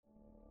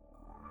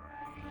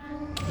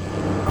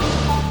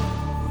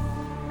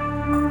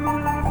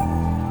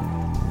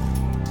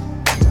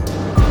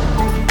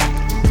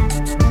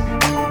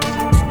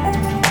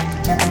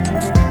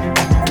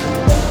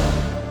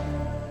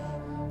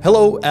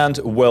Hello and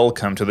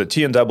welcome to the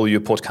T&W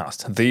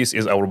podcast. This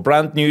is our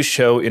brand new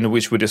show in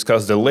which we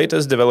discuss the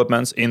latest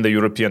developments in the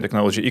European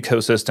technology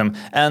ecosystem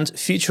and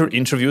feature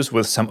interviews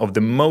with some of the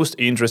most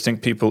interesting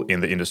people in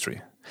the industry.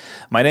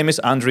 My name is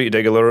Andrei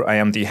Degeler. I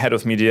am the head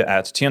of media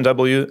at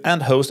T&W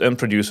and host and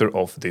producer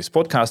of this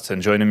podcast.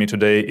 And joining me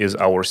today is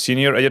our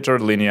senior editor,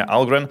 Linnea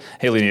Algren.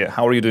 Hey, Linnea,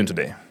 how are you doing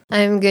today?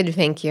 I'm good,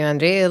 thank you,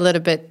 Andrei. A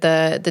little bit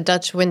the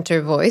Dutch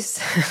winter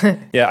voice.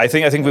 Yeah, I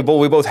think we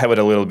both have it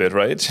a little bit,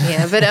 right?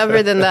 Yeah, but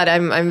other than that,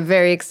 I'm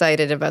very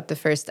excited about the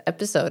first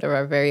episode of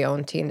our very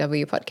own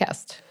T&W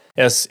podcast.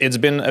 Yes, it's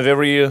been a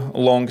very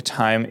long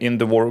time in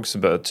the works,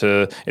 but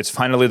it's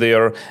finally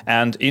there.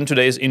 And in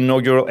today's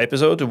inaugural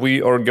episode,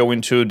 we are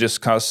going to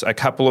discuss a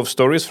couple of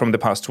stories from the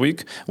past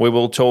week. We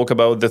will talk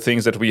about the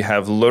things that we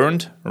have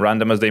learned,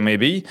 random as they may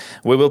be.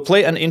 We will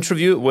play an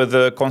interview with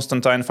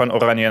Constantijn van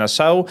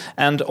Oranje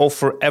and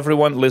offer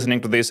everyone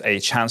listening to this a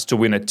chance to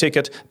win a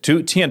ticket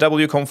to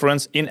T&W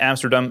conference in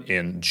Amsterdam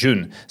in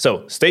June.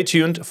 So stay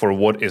tuned for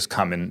what is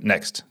coming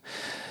next.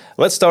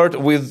 Let's start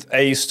with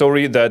a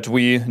story that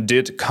we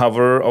did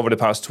cover over the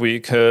past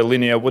week.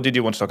 Linnea, what did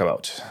you want to talk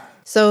about?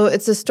 So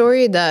it's a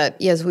story that,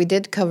 yes, we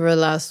did cover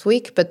last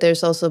week, but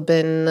there's also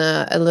been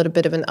a little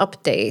bit of an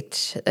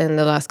update in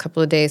the last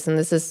couple of days. And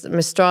this is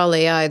Mistral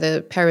AI,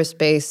 the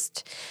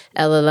Paris-based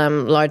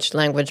LLM large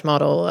language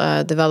model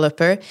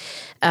developer,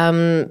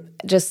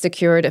 just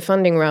secured a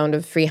funding round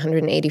of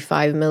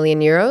 385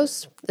 million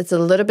euros. It's a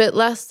little bit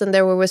less than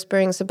there were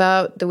whisperings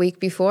about the week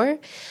before.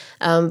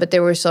 But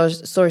there were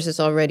sources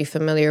already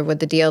familiar with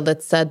the deal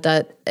that said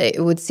that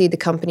it would see the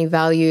company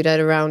valued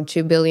at around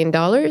 $2 billion,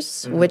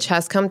 which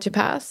has come to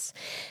pass.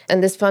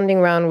 And this funding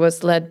round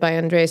was led by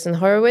Andreessen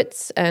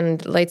Horowitz, and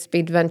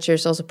Lightspeed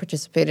Ventures also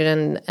participated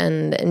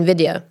and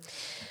NVIDIA.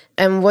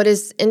 And what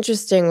is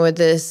interesting with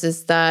this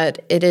is that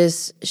it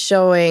is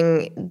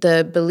showing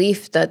the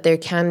belief that there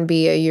can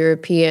be a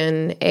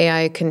European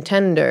AI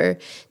contender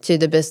to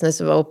the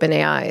business of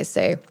OpenAI,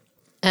 say.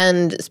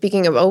 And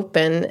speaking of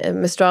open,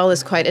 Mistral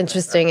is quite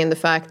interesting in the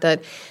fact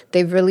that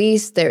they've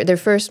released their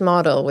first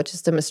model, which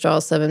is the Mistral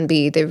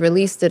 7B. They've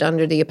released it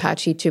under the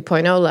Apache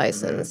 2.0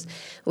 license,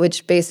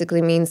 which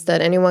basically means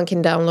that anyone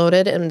can download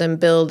it and then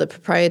build a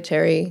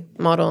proprietary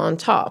model on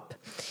top.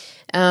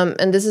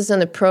 And this is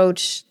an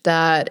approach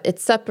that it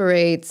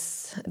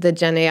separates the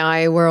Gen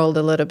AI world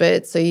a little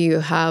bit. So you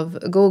have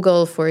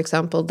Google, for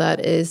example,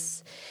 that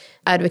is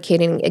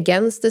advocating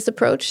against this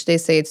approach. They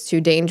say it's too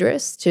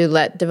dangerous to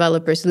let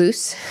developers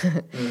loose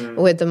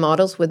with the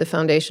models, with the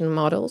foundation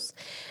models.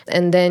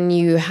 And then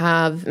you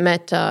have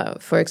Meta,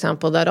 for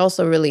example, that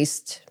also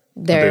released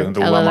their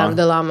LLM,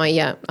 the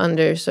Llama,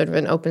 under sort of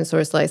an open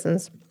source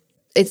license.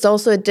 It's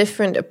also a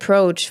different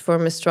approach for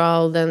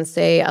Mistral than,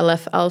 say,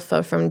 Aleph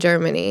Alpha from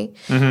Germany,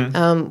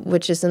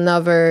 which is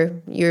another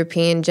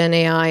European Gen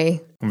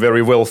AI.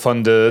 Very well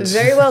funded.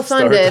 Very well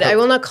funded. I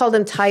will not call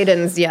them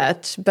titans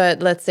yet,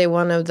 but let's say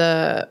one of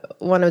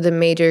the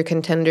major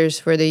contenders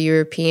for the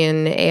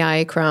European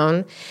AI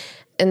crown.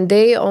 And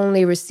they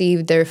only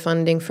received their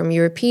funding from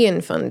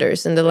European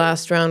funders in the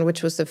last round,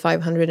 which was the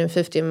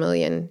 550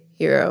 million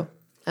euro.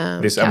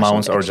 These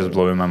amounts are just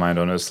blowing my mind,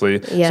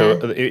 honestly. Yeah.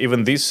 So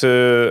even this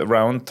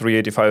round,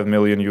 385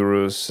 million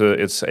euros,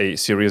 it's a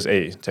Series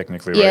A,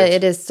 technically, right? Yeah,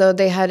 it is. So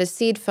they had a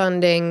seed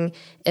funding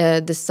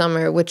this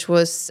summer, which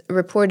was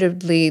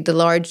reportedly the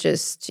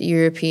largest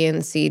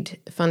European seed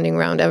funding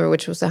round ever,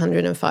 which was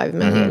 105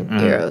 million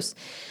euros.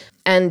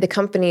 And the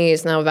company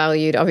is now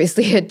valued,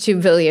 obviously, at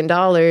 $2 billion,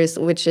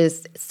 which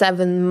is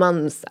 7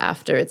 months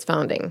after its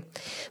founding.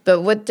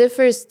 But what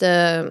differs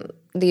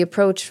the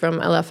approach from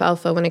Aleph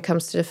Alpha when it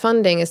comes to the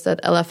funding is that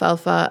Aleph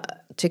Alpha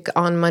took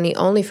on money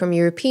only from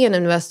European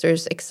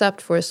investors, except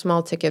for a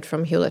small ticket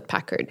from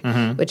Hewlett-Packard,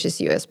 which is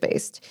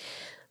US-based.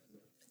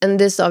 And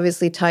this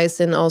obviously ties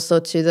in also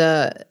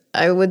to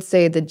I would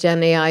say, the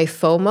Gen AI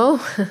FOMO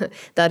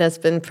that has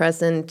been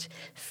present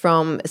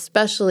from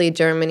especially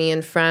Germany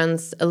and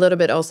France, a little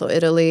bit also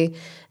Italy,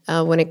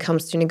 when it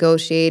comes to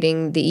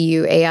negotiating the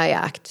EU AI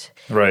Act,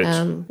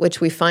 right?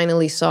 Which we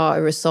finally saw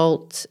a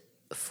result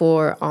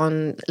for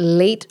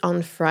late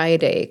on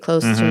Friday,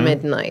 close to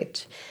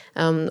midnight.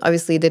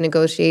 Obviously, the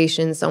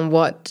negotiations on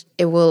what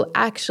it will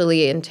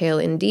actually entail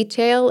in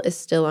detail is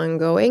still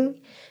ongoing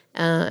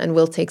and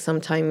will take some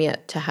time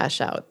yet to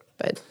hash out.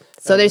 But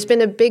so there's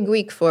been a big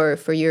week for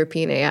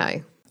European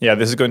AI. Yeah,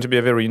 this is going to be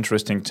a very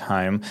interesting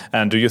time.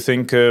 And do you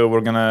think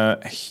we're going to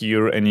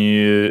hear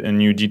any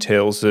new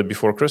details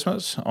before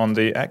Christmas on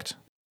the Act?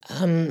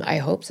 I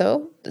hope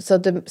so. So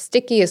the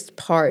stickiest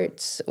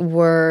parts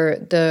were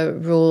the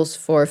rules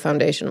for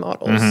foundation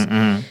models,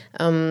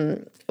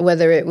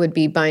 whether it would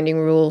be binding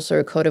rules or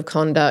a code of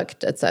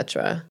conduct,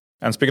 etc.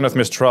 And speaking of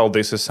Mistral,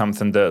 this is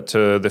something that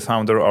the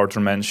founder,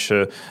 Arthur Mensch,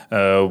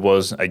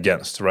 was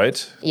against,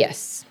 right?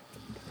 Yes.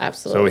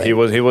 Absolutely.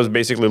 So he was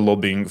basically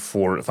lobbying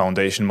for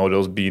foundation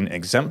models being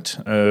exempt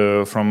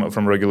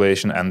from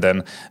regulation, and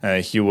then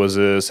he was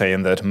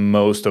saying that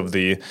most of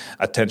the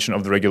attention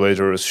of the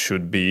regulators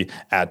should be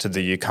at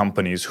the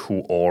companies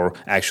who are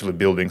actually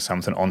building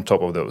something on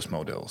top of those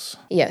models.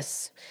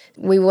 Yes.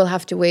 We will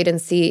have to wait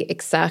and see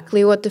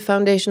exactly what the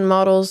foundation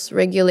models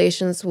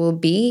regulations will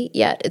be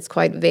yet. It's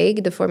quite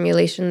vague, the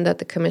formulation that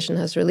the Commission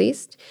has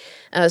released.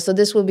 So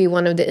this will be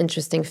one of the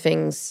interesting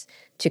things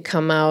to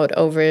come out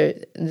over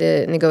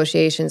the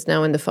negotiations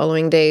now in the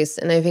following days.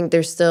 And I think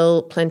there's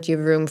still plenty of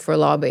room for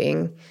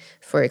lobbying,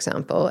 for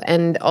example,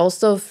 and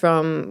also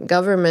from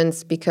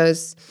governments,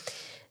 because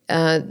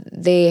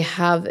they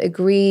have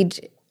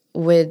agreed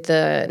with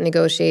the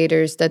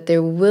negotiators that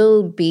there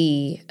will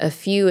be a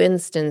few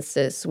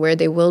instances where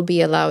they will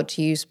be allowed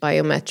to use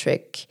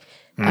biometric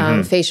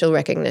facial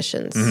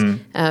recognitions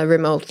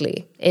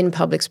remotely in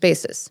public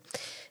spaces.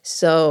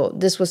 So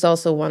this was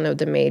also one of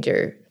the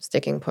major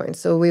sticking points.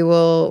 So we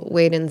will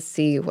wait and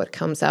see what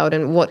comes out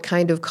and what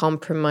kind of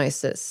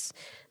compromises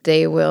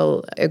they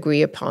will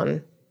agree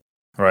upon.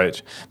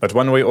 Right. But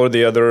one way or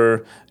the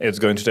other, it's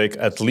going to take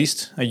at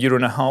least a year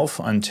and a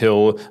half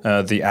until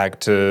the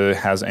act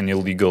has any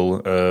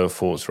legal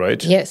force,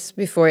 right? Yes,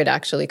 before it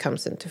actually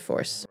comes into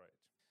force.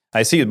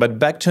 I see it. But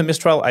back to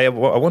Mistral, I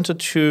wanted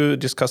to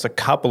discuss a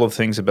couple of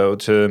things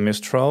about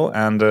Mistral.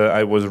 And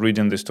I was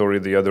reading the story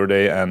the other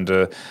day, and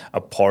a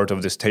part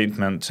of the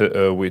statement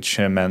which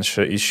Mensch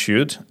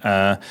issued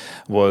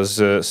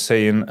was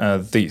saying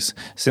this.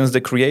 Since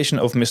the creation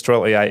of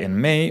Mistral AI in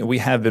May, we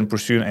have been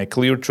pursuing a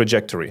clear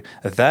trajectory,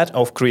 that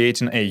of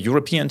creating a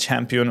European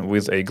champion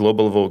with a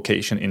global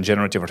vocation in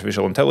generative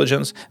artificial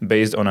intelligence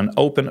based on an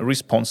open,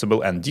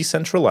 responsible, and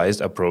decentralized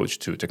approach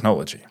to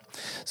technology.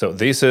 So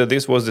this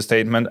was the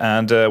statement.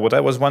 And what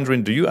I was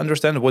wondering, do you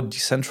understand what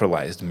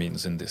decentralized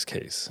means in this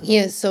case?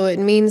 Yes, so it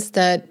means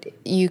that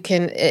you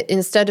can,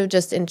 instead of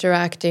just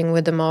interacting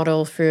with the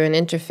model through an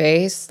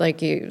interface, like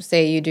you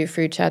say you do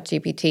through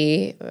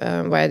ChatGPT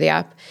via the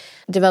app,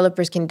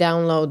 developers can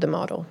download the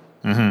model.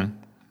 Mm-hmm.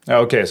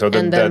 Okay, so and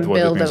then that's what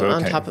build it means.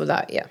 on top of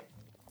that, yeah.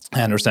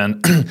 I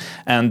understand.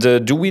 And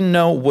do we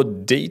know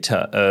what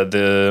data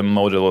the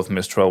model of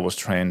Mistral was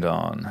trained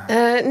on?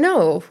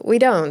 No, we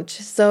don't.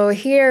 So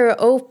here,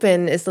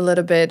 open is a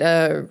little bit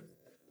a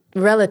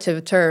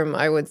relative term,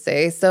 I would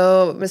say.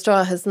 So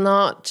Mistral has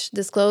not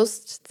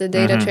disclosed the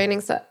data training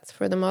sets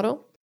for the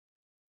model.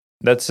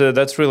 That's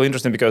really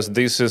interesting, because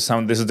this is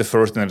the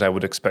first thing that I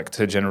would expect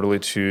generally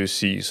to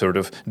see sort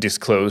of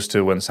disclosed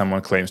when someone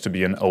claims to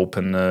be an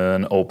open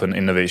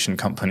innovation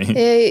company.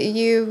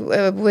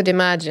 You would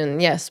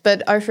imagine, yes.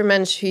 But Arthur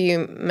Mensch, who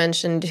you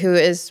mentioned, who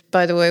is,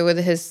 by the way, with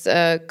his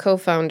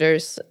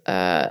co-founders,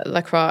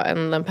 Lacroix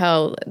and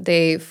Lampel,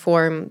 they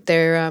form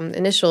their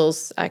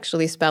initials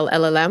actually spell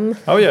LLM.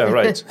 Oh, yeah,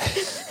 right.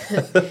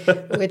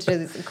 Which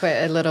is quite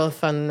a little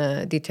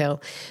fun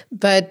detail.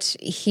 But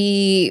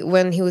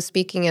when he was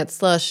speaking at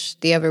Slush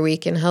the other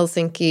week in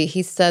Helsinki,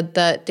 he said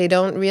that they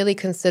don't really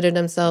consider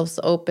themselves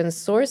open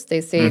source.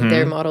 They say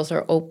their models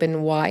are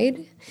open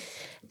wide.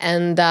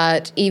 And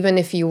that even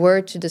if you were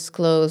to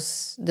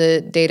disclose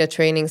the data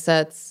training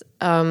sets,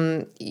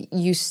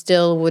 you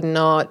still would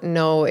not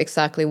know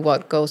exactly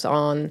what goes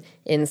on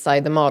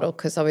inside the model,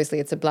 because obviously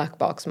it's a black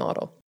box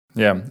model.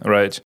 Yeah,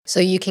 right. So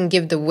you can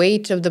give the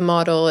weight of the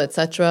model,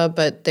 etc.,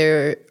 but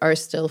there are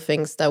still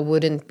things that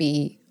wouldn't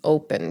be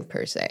open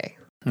per se.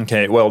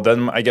 Okay, well,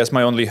 then I guess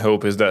my only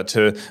hope is that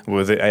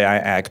with the AI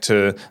Act,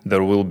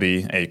 there will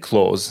be a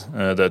clause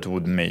that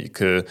would make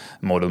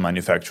model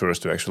manufacturers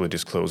to actually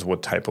disclose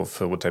what type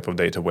of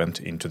data went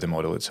into the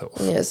model itself.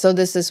 Yeah, so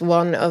this is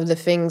one of the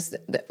things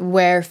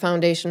where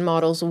foundation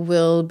models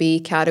will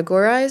be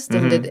categorized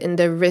in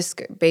the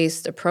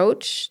risk-based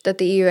approach that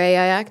the EU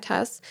AI Act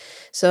has.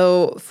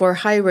 So for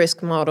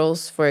high-risk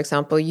models, for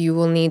example, you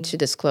will need to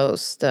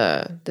disclose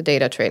the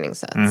data training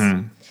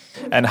sets.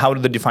 And how do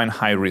they define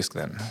high risk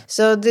then?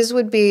 So this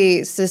would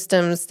be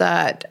systems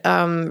that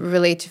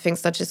relate to things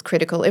such as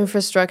critical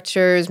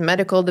infrastructures,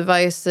 medical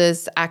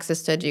devices,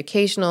 access to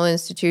educational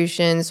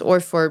institutions,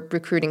 or for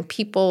recruiting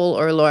people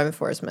or law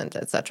enforcement,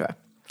 etc.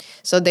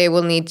 So they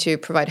will need to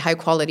provide high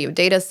quality of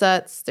data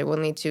sets. They will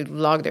need to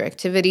log their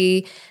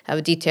activity,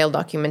 have detailed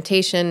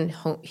documentation,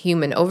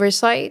 human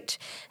oversight,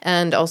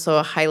 and also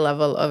a high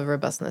level of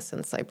robustness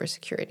and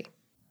cybersecurity.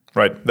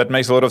 Right. That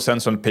makes a lot of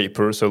sense on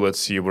paper. So let's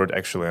see where it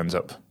actually ends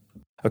up.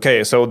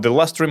 Okay, so the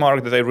last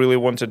remark that I really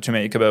wanted to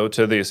make about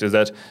this is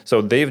that,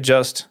 so they've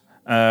just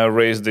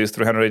raised these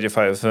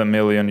 385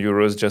 million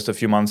euros just a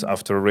few months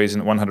after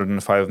raising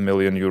 105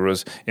 million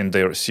euros in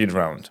their seed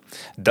round.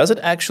 Does it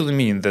actually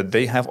mean that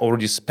they have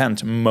already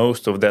spent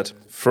most of that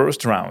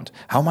first round?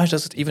 How much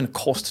does it even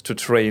cost to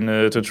train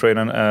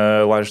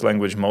a large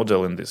language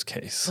model in this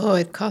case? Oh,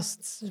 it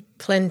costs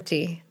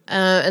plenty.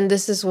 And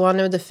this is one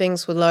of the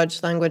things with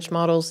large language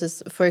models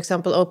is, for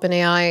example,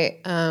 OpenAI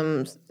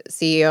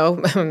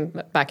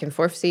CEO, back and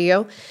forth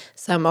CEO,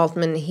 Sam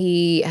Altman,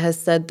 he has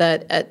said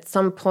that at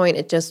some point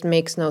it just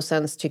makes no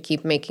sense to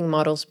keep making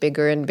models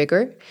bigger and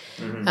bigger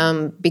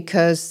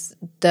because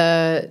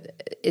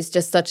it's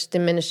just such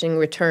diminishing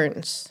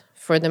returns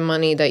for the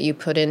money that you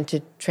put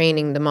into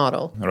training the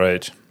model.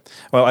 Right.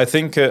 Well, I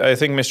think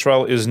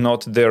Mistral is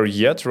not there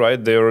yet,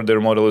 right?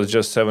 Their model is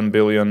just 7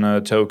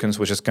 billion tokens,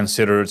 which is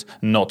considered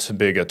not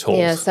big at all.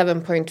 Yeah,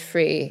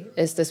 7.3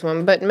 is this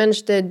one. But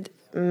Mensch did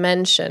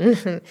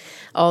mention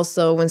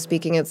also when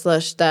speaking at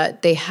Slush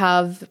that they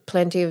have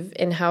plenty of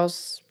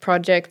in-house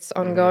projects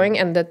ongoing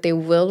and that they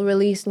will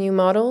release new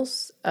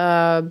models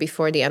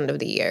before the end of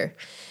the year.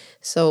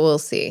 So we'll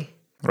see.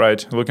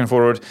 Right. Looking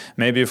forward.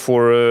 Maybe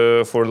for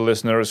the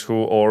listeners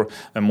who are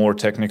more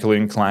technically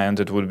inclined,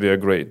 it would be a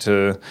great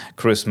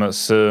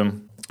Christmas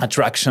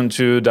attraction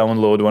to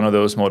download one of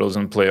those models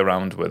and play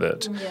around with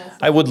it. Yes,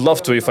 I would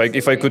love to.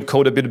 If I could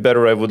code a bit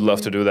better, I would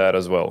love to do that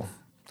as well.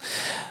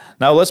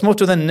 Now let's move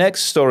to the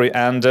next story,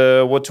 and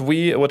what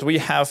we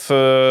have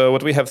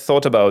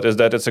thought about is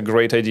that it's a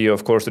great idea,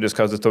 of course, to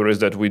discuss the stories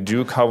that we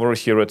do cover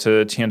here at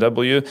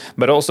TNW,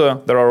 but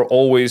also there are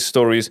always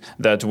stories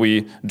that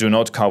we do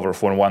not cover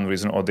for one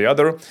reason or the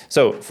other.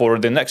 So for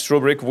the next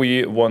rubric,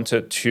 we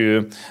wanted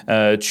to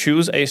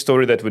choose a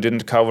story that we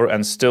didn't cover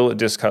and still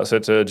discuss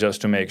it,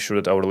 just to make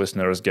sure that our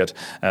listeners get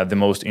the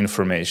most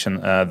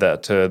information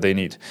that they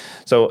need.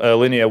 So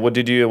Linnea,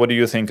 what do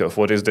you think of?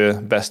 What is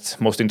the best,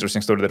 most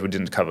interesting story that we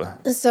didn't cover?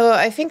 So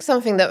I think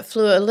something that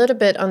flew a little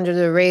bit under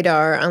the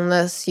radar,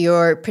 unless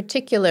you're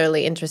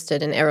particularly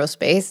interested in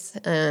aerospace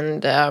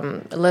and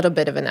a little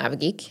bit of an av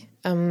geek,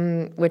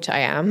 which I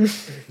am,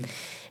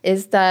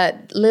 is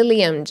that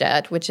Lilium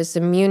Jet, which is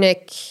a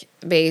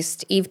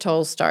Munich-based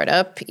eVTOL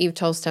startup,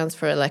 eVTOL stands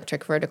for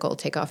Electric Vertical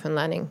Takeoff and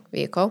Landing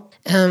Vehicle,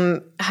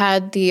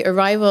 had the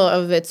arrival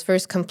of its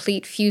first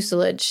complete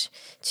fuselage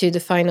to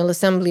the final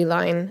assembly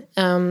line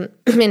in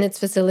its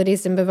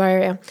facilities in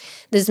Bavaria.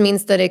 This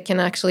means that it can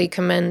actually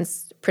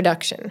commence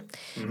production.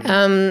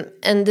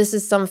 And this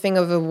is something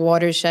of a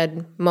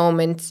watershed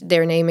moment,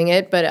 they're naming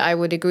it, but I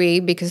would agree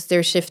because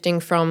they're shifting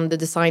from the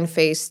design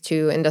phase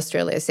to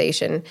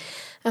industrialization.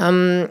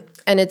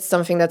 And it's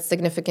something that's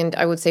significant,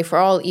 I would say, for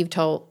all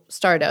eVTOL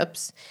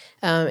startups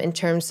in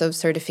terms of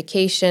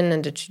certification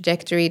and the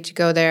trajectory to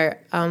go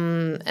there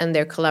and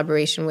their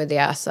collaboration with the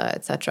EASA,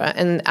 etc.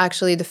 And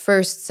actually the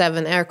first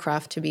 7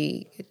 aircraft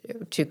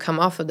to come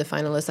off of the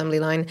final assembly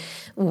line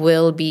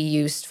will be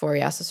used for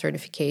EASA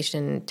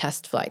certification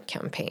test flight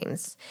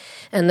campaigns.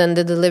 And then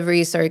the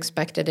deliveries are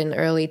expected in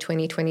early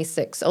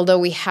 2026, although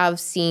we have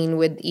seen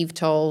with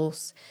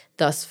eVTOLs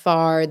thus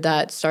far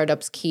that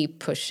startups keep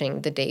pushing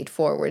the date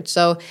forward.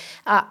 So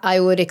I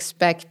would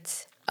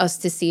expect us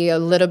to see a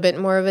little bit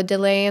more of a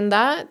delay in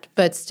that,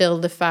 but still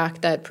the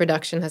fact that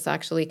production has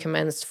actually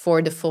commenced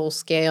for the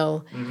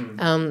full-scale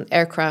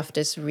aircraft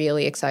is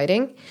really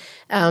exciting.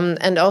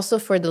 And also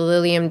for the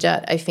Lilium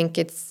Jet, I think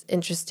it's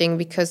interesting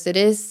because it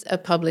is a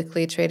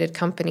publicly traded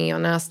company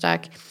on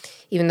NASDAQ,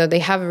 even though they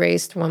have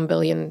raised $1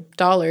 billion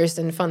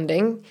in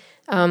funding.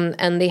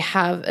 And they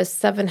have a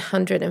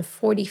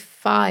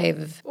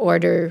 745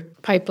 order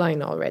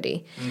pipeline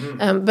already.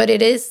 But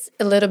it is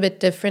a little bit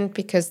different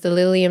because the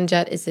Lilium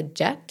Jet is a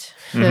jet.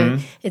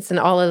 It's an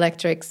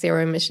all-electric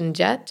zero-emission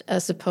jet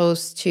as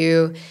opposed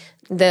to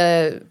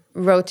the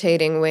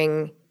rotating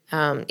wing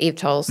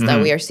eVTOLs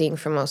that we are seeing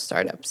from most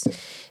startups.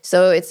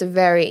 So it's a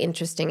very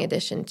interesting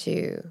addition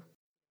to...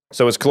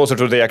 So it's closer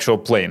to the actual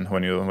plane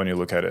when you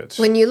look at it.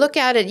 When you look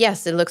at it,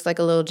 yes, it looks like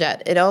a little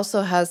jet. It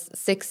also has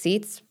 6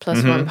 seats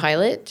plus 1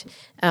 pilot,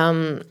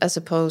 as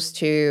opposed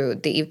to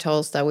the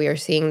eVTOLs that we are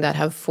seeing that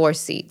have 4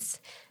 seats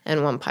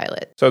and 1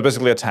 pilot. So it's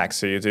basically a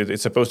taxi.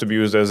 It's supposed to be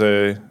used as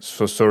a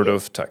sort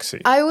of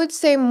taxi. I would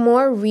say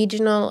more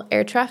regional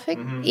air traffic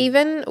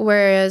even,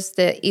 whereas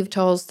the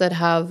eVTOLs that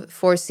have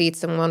 4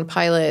 seats and 1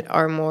 pilot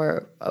are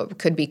more,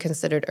 could be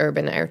considered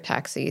urban air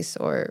taxis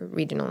or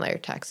regional air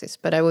taxis.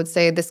 But I would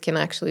say this can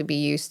actually be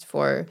used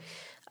for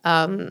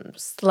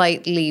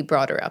slightly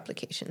broader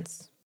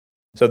applications.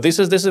 So this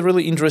is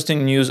really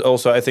interesting news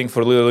also, I think,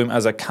 for Lilium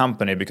as a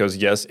company, because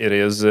yes, it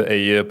is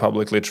a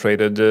publicly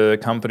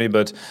traded company,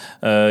 but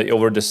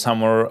over the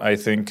summer, I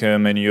think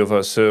many of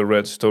us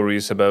read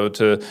stories about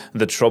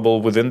the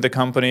trouble within the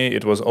company.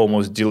 It was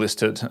almost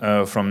delisted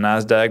from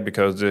NASDAQ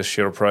because the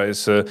share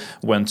price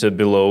went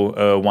below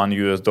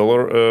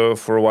 $1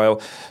 for a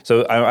while.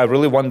 So I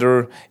really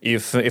wonder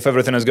if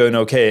everything is going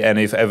okay and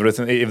if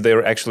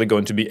they're actually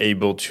going to be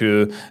able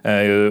to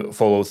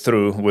follow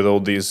through with all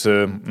these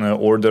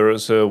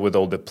orders, with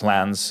all the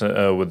plans,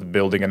 with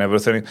building and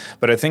everything.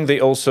 But I think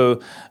they also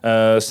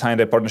signed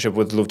a partnership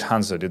with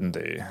Lufthansa, didn't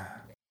they?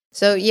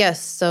 So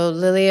yes, so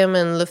Lilium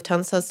and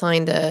Lufthansa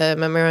signed a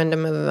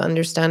memorandum of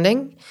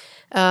understanding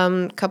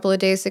a couple of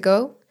days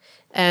ago,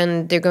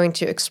 and they're going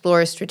to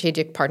explore a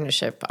strategic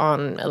partnership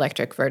on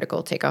electric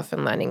vertical takeoff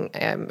and landing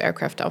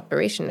aircraft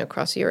operation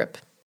across Europe.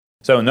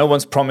 So no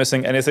one's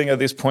promising anything at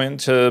this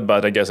point,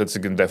 but I guess it's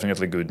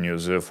definitely good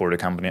news for the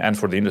company and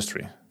for the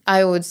industry.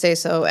 I would say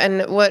so.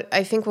 And what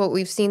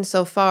we've seen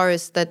so far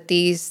is that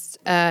these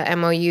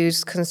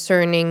MOUs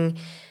concerning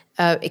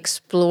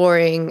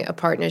exploring a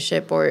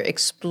partnership or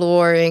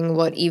exploring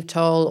what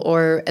eVTOL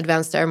or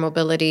advanced air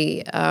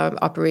mobility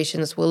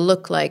operations will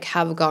look like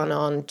have gone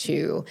on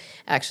to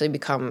actually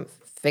become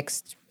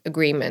fixed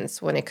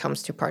agreements when it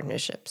comes to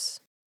partnerships.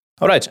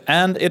 All right,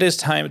 and it is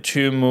time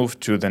to move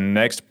to the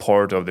next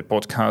part of the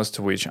podcast,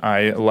 which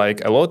I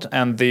like a lot,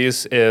 and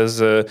this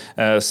is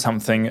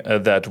something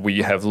that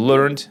we have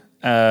learned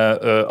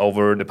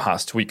over the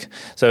past week.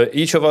 So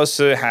each of us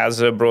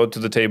has brought to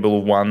the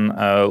table one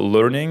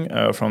learning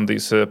from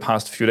these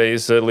past few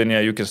days.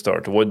 Linnea, you can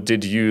start. What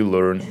did you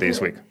learn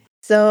this week?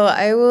 So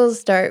I will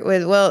start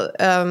with,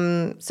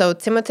 so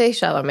Timothée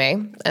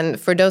Chalamet, and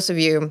for those of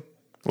you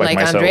like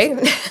Andre,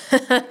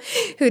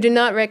 who do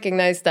not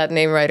recognize that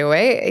name right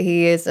away,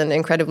 he is an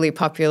incredibly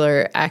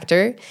popular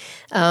actor.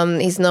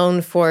 He's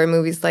known for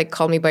movies like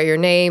Call Me By Your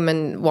Name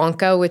and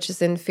Wonka, which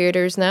is in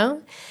theaters now.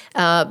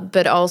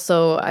 But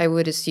also, I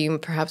would assume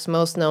perhaps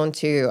most known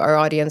to our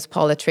audience,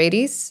 Paul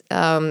Atreides,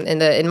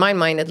 in my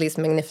mind, at least,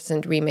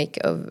 magnificent remake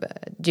of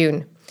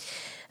Dune.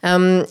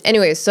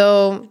 Anyway,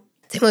 so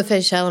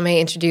Timothée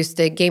Chalamet introduced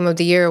the Game of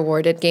the Year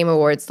award at Game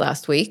Awards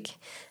last week.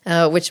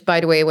 Which,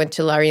 by the way, went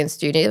to Larian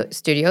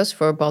Studios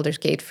for Baldur's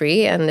Gate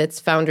 3, and its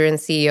founder and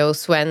CEO,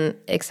 Sven,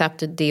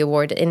 accepted the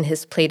award in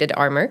his plated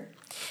armor,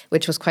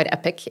 which was quite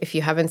epic. If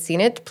you haven't seen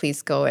it,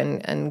 please go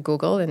and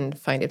Google and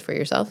find it for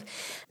yourself.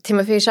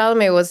 Timothée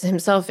Chalamet was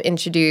himself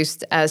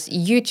introduced as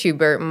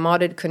YouTuber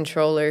Modded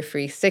Controller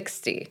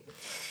 360.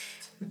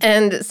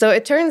 And so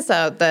it turns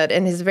out that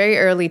in his very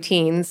early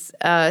teens,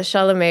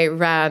 Chalamet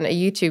ran a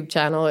YouTube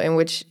channel in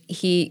which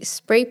he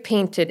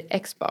spray-painted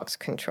Xbox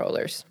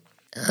controllers.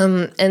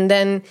 And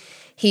then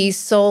he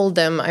sold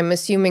them, I'm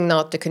assuming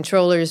not the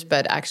controllers,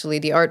 but actually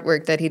the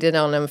artwork that he did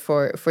on them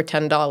for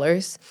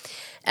 $10.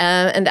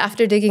 And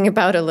after digging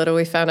about a little,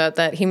 we found out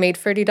that he made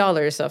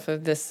 $30 off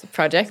of this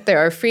project. There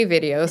are free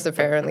videos,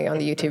 apparently, on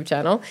the YouTube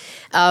channel.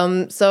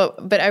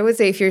 But I would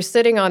say if you're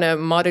sitting on a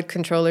modded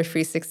controller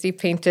 360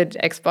 painted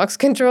Xbox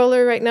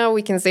controller right now,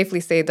 we can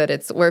safely say that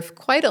it's worth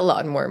quite a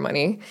lot more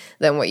money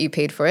than what you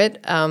paid for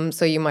it.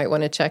 So you might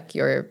want to check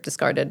your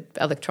discarded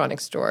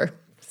electronics store.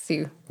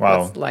 See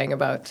what's lying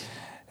about.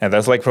 And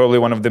that's like probably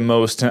one of the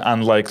most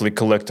unlikely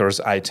collector's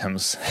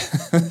items.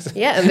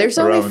 Yeah, and there's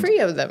only 3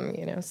 of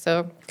them,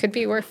 so could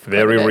be worth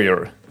very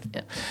rare.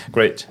 Yeah.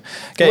 Great.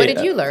 Okay, what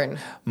did you learn?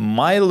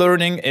 My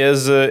learning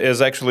is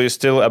actually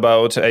still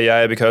about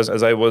AI, because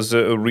as I was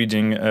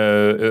reading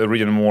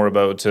more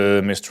about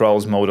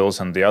Mistral's models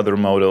and the other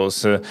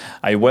models,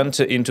 I went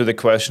into the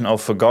question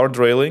of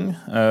guardrailing,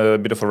 a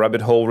bit of a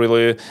rabbit hole,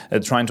 really,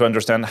 trying to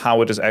understand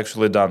how it is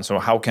actually done. So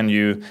how can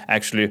you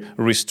actually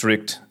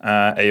restrict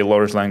a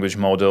large language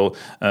model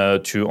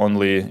to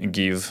only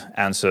give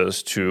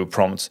answers to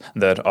prompts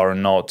that are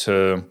not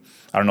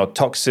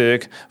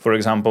toxic, for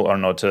example, are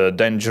not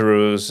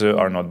dangerous,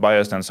 are not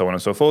biased, and so on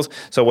and so forth.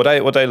 So what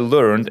I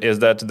learned is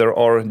that there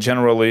are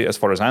generally, as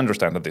far as I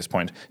understand at this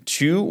point,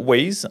 2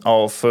 ways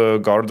of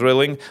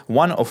guardrailing,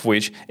 one of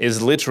which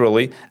is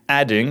literally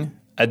appending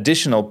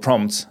additional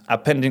prompts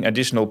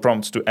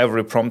to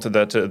every prompt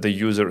that the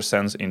user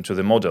sends into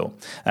the model.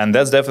 And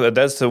that's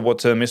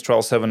what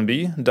Mistral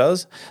 7B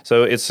does.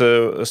 So it's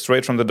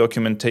straight from the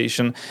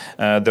documentation.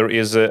 There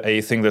is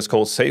a thing that's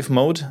called safe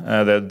mode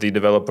that the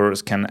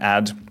developers can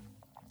add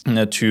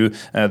to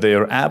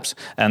their apps,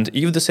 and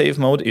if the safe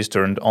mode is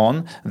turned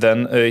on,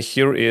 then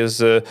here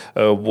is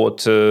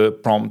what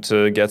prompt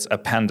gets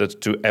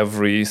appended to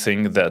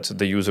everything that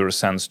the user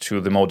sends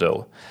to the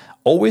model.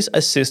 Always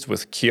assist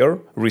with care,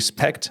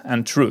 respect,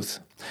 and truth.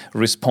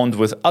 Respond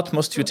with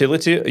utmost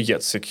utility,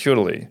 yet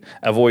securely.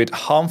 Avoid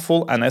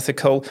harmful,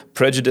 unethical,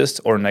 prejudiced,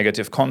 or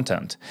negative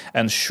content.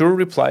 And sure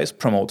replies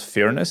promote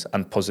fairness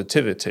and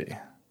positivity.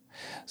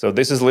 So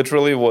this is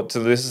literally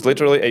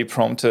a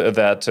prompt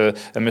that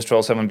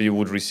Mistral 7B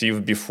would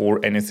receive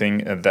before anything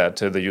that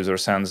the user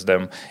sends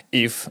them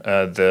if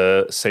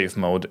the safe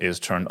mode is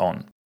turned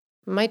on.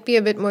 Might be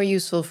a bit more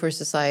useful for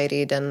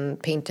society than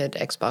painted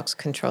Xbox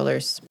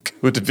controllers.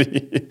 Could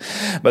be.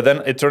 But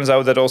then it turns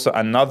out that also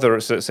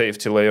another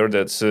safety layer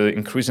that's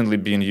increasingly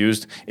being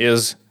used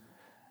is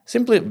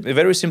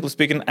very simply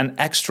speaking, an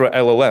extra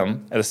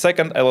LLM, a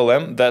second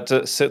LLM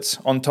that sits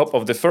on top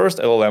of the first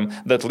LLM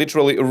that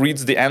literally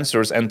reads the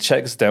answers and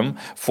checks them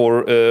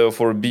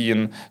for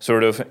being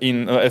sort of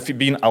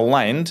being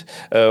aligned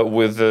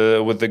with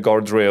the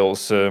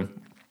guardrails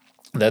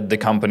that the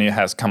company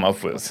has come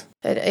up with.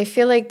 I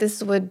feel like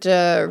this would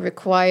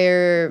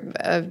require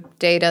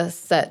data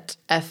set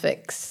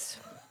ethics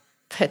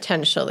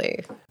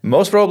Potentially.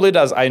 Most probably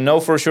does. I know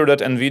for sure that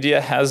NVIDIA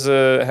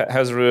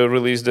has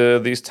released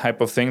this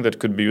type of thing that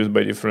could be used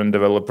by different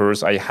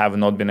developers. I have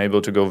not been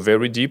able to go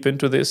very deep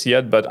into this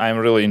yet, but I'm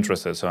really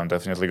interested, so I'm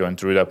definitely going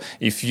to read up.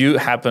 If you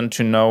happen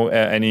to know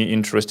any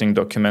interesting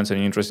documents,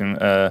 any interesting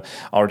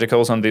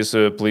articles on this,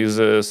 please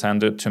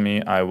send it to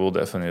me. I will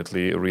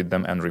definitely read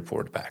them and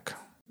report back.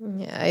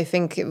 Yeah, I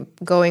think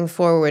going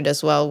forward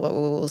as well, what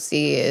we will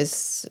see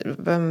is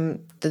the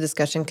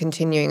discussion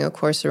continuing, of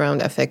course,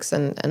 around ethics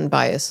and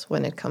bias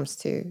when it comes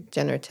to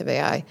generative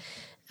AI.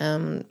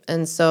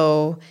 And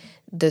so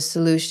the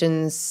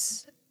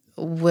solutions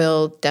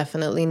will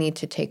definitely need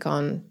to take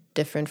on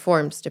different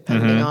forms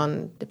depending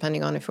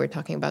on if we're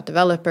talking about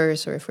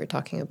developers or if we're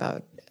talking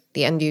about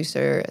the end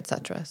user,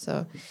 etc.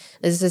 So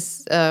this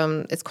is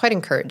it's quite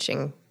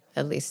encouraging.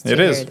 At least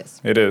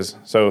it is.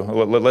 So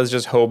let's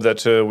just hope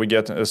that we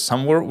get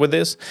somewhere with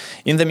this.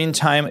 In the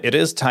meantime, it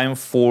is time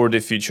for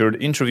the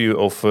featured interview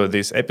of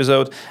this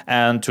episode.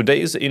 And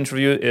today's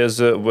interview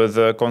is with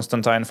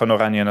Constantijn van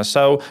Oranje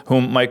Nassau,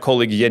 whom my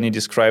colleague Jenny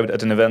described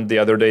at an event the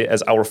other day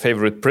as our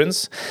favorite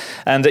prince.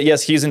 And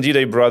yes, he's indeed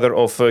a brother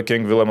of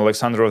King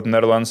Willem-Alexander of the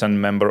Netherlands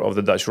and member of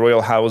the Dutch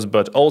royal house,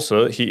 but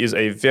also he is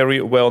a very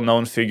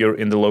well-known figure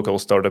in the local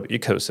startup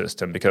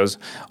ecosystem, because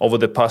over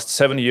the past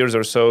 7 years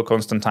or so,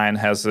 Constantijn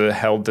has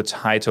held the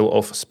title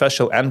of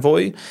Special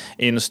Envoy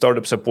in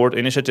startup support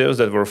initiatives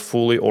that were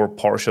fully or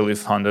partially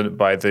funded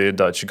by the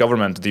Dutch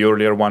government. The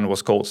earlier one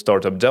was called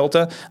Startup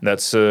Delta,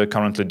 that's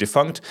currently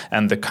defunct,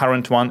 and the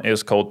current one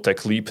is called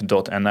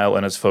techleap.nl,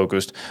 and it's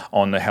focused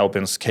on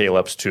helping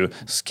scale-ups to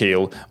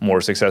scale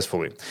more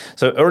successfully.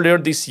 So earlier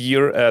this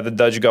year, the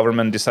Dutch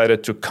government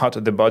decided to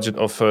cut the budget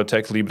of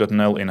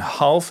techleap.nl in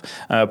half,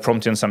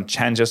 prompting some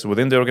changes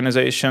within the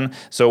organization.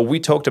 So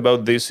we talked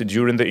about this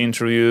during the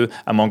interview,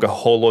 among a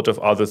whole lot of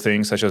other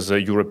things, such as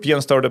a European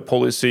startup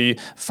policy,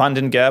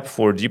 funding gap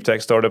for deep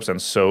tech startups,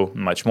 and so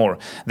much more.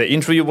 The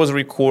interview was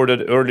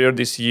recorded earlier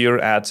this year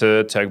at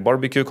a Tech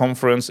Barbecue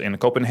conference in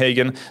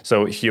Copenhagen.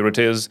 So here it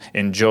is.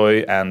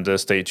 Enjoy and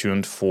stay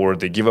tuned for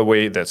the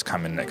giveaway that's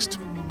coming next.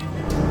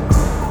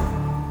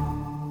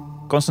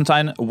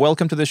 Constantijn,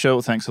 welcome to the show.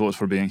 Thanks a lot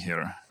for being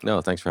here.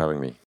 No, thanks for having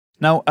me.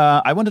 Now,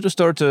 I wanted to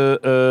start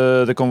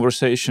the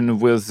conversation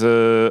with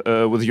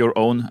your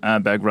own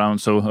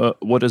background. So,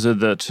 what is it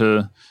that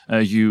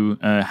you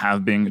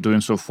have been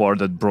doing so far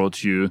that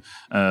brought you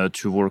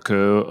to work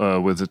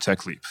with the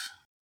TechLeap?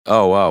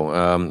 Oh,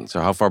 wow. So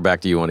how far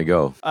back do you want to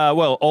go?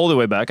 Well, all the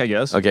way back, I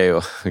guess.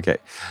 Okay.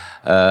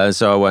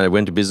 So I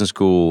went to business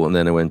school, and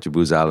then I went to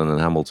Booz Allen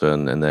and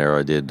Hamilton, and there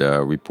I did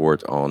a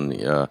report on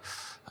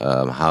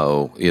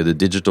how the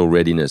digital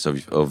readiness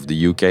of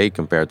the UK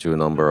compared to a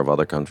number of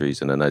other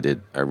countries. And then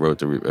I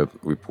wrote a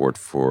report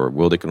for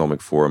World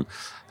Economic Forum,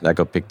 and I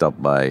got picked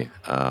up by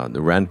the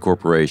RAND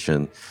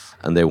Corporation,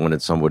 and they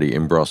wanted somebody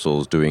in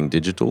Brussels doing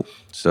digital.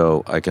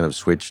 So I kind of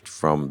switched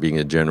from being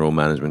a general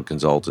management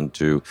consultant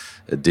to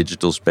a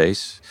digital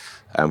space.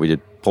 And we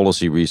did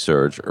policy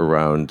research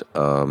around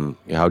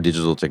how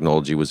digital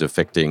technology was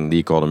affecting the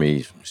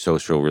economy,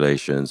 social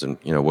relations, and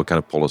what kind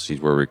of policies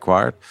were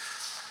required.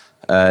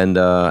 And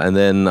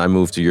then I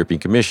moved to European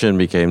Commission,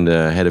 became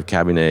the head of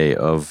cabinet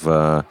of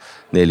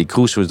Nelly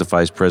Kroes, who was the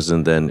vice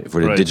president then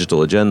for the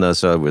digital agenda.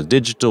 So it was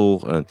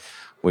digital, and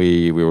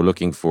we were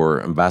looking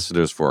for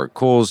ambassadors for our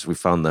cause. We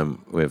found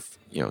them with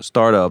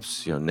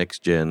startups,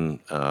 next gen,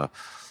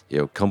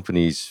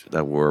 companies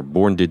that were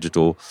born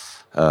digital.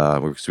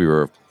 Because we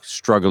were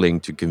struggling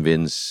to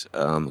convince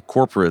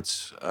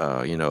corporates,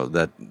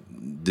 that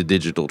the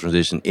digital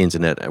transition,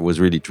 internet, was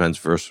really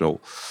transversal.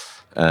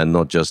 And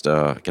not just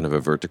kind of a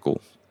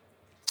vertical.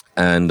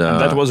 And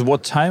that was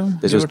what time?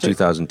 This was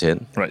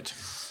 2010. Right.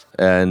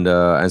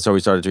 And so we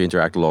started to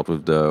interact a lot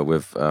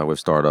with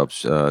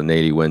startups.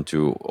 Nelly went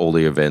to all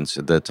the events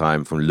at that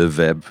time, from Le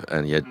Web,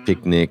 and you had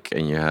Picnic,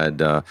 and you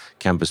had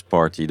Campus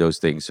Party, those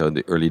things. So in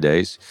the early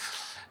days.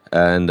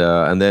 And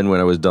then when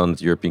I was done at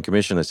the European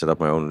Commission, I set up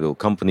my own little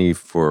company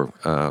for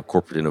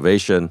corporate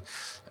innovation.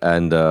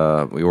 And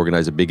we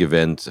organized a big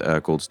event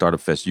called Startup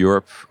Fest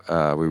Europe.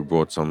 We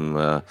brought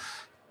some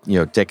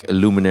tech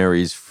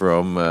luminaries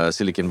from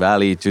Silicon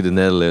Valley to the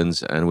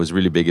Netherlands, and it was a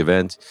really big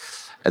event.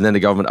 And then the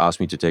government asked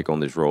me to take on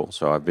this role.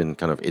 So I've been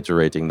kind of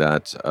iterating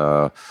that.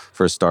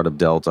 First Startup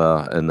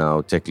Delta, and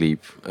now TechLeap.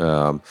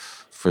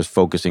 First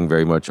focusing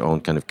very much on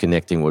kind of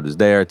connecting what is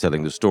there,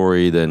 telling the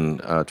story, then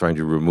trying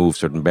to remove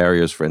certain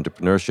barriers for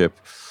entrepreneurship.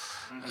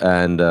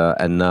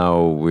 And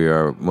now we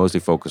are mostly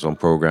focused on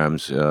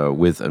programs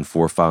with and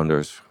for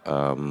founders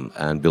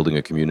and building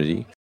a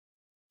community.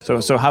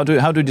 So how do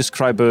you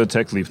describe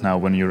TechLeap now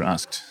when you're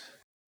asked?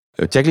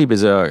 TechLeap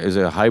is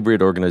a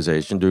hybrid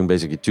organization doing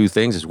basically two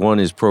things. One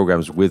is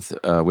programs with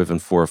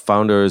and for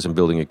founders and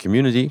building a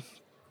community.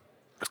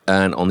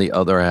 And on the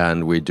other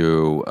hand, we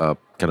do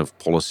kind of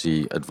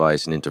policy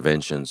advice and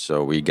intervention.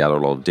 So we gather a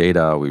lot of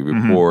data, we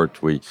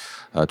report, we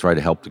try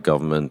to help the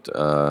government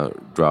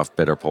draft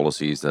better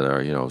policies that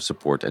are,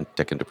 support and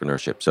tech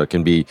entrepreneurship. So it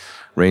can be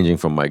ranging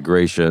from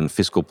migration,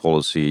 fiscal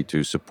policy,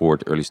 to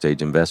support early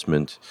stage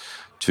investment,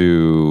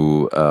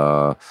 to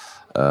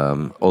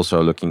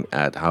also looking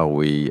at how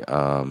we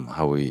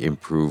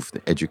improve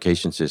the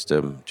education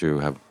system to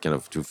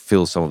have to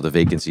fill some of the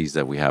vacancies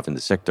that we have in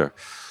the sector.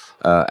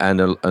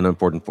 And an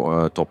important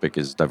topic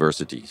is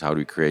diversity. How do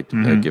we create,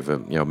 make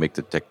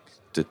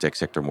the tech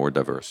sector more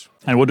diverse?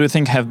 And what do you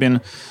think have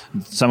been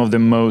some of the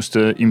most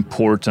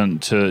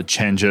important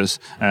changes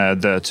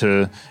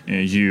that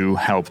you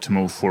helped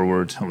move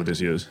forward over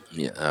these years?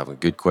 Yeah, a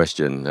good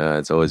question.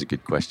 It's always a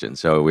good question.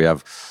 So we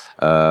have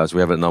a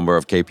number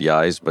of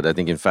KPIs, but I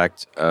think in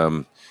fact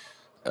the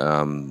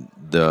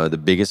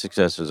biggest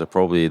successes are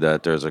probably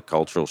that there's a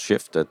cultural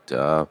shift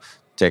that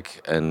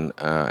tech and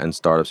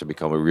startups have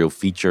become a real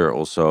feature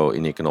also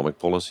in economic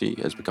policy.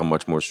 Has become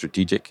much more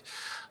strategic.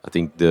 I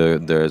think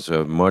there's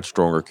a much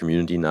stronger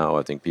community now.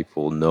 I think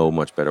people know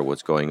much better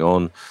what's going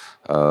on.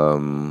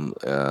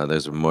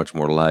 There's a much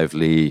more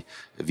lively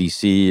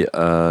VC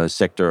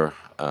sector.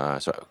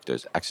 So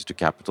there's access to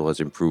capital has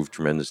improved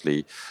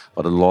tremendously,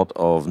 but a lot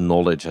of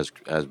knowledge has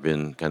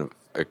been kind of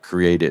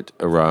created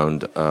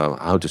around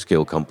how to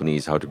scale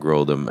companies, how to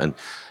grow them, and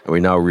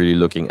we're now really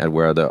looking at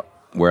where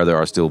there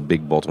are still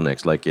big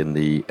bottlenecks, like in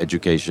the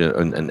education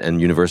and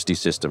university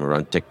system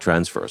around tech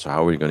transfer. So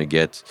how are we going to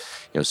get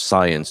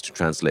science to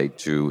translate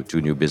to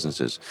new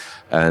businesses?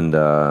 And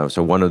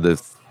so one of the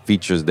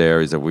features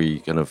there is that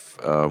we kind of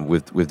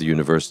with the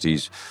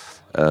universities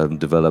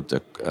developed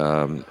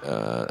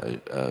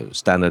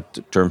standard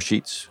term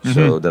sheets,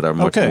 so that are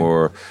much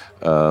more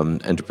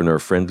entrepreneur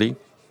friendly.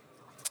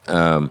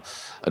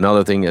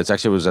 Another thing,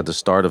 it was at the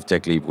start of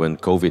TechLeap when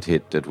COVID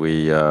hit that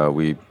we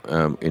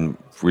in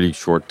really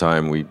short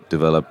time we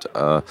developed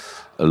a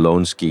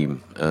loan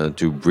scheme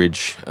to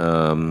bridge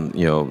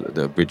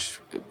the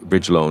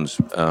bridge loans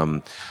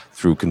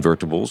through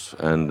convertibles,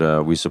 and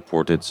we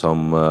supported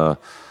some.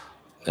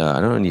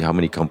 I don't know how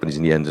many companies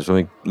in the end. There's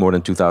only more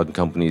than 2,000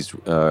 companies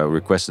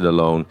requested a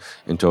loan.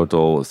 In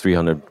total,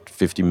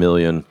 350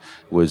 million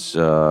was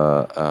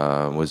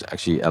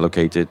actually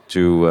allocated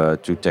to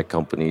tech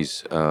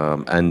companies,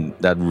 and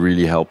that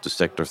really helped the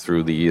sector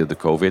through the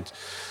COVID.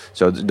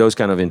 So those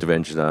kind of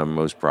interventions I'm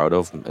most proud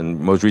of. And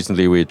most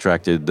recently, we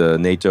attracted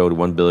NATO, the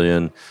 1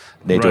 billion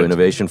NATO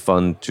Innovation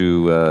Fund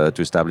to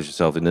establish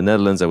itself in the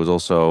Netherlands. That was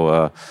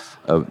also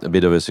a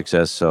bit of a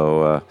success.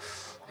 So.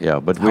 Yeah,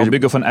 but how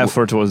big of an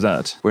effort was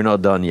that? We're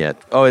not done yet.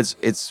 Oh,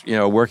 it's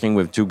working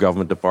with 2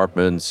 government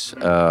departments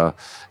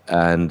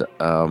and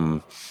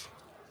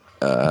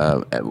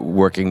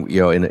working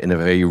in a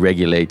very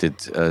regulated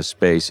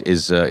space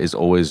is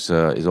always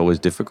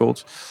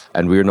difficult,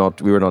 and we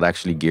were not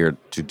actually geared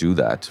to do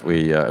that.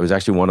 It was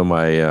actually one of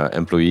my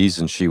employees,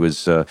 and she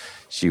was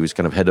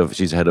kind of head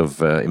of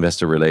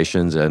investor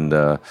relations, and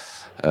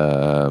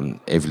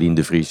Evelien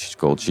de Vries she's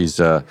called. She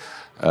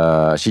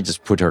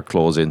just put her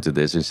claws into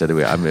this and said,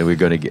 "We're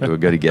going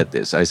to get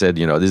this." I said,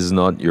 "This is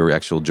not your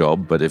actual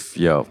job, but if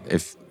you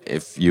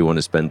want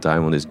to spend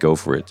time on this, go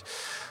for it."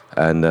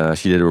 And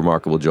she did a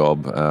remarkable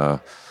job,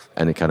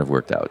 and it kind of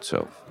worked out.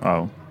 So,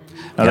 wow,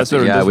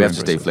 we have to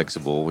stay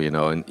flexible,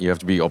 and you have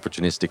to be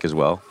opportunistic as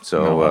well.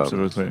 So,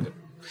 absolutely.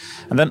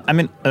 And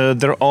then,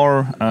 there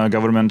are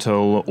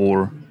governmental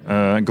or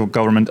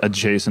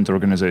government-adjacent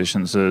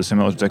organizations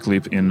similar to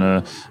TechLeap in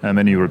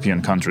many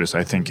European countries.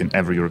 I think in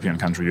every European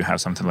country you have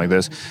something like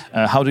this.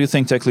 How do you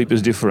think TechLeap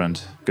is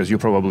different? Because you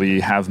probably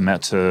have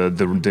met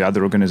the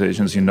other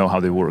organizations. You know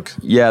how they work.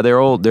 Yeah,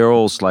 they're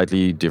all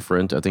slightly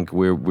different. I think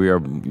we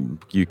are.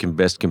 You can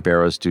best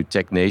compare us to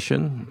Tech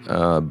Nation,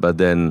 but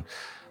then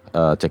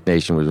Tech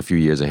Nation was a few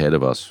years ahead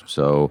of us.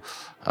 So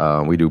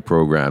we do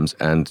programs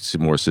and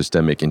more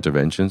systemic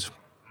interventions.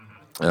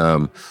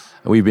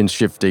 We've been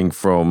shifting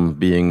from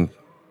being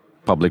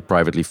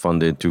privately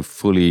funded to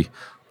fully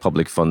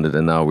public funded,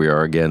 and now we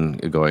are again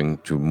going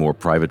to more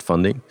private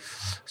funding.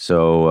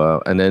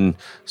 So, and then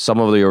some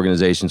of the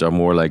organizations are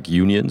more like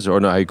unions, or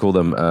no, how you call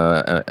them,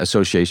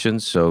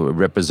 associations. So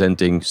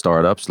representing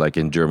startups, like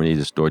in Germany,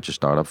 this Deutsche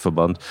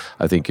Startup-Verband.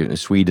 I think in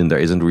Sweden there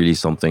isn't really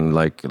something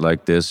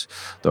like this.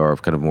 There are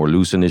kind of more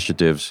loose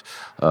initiatives.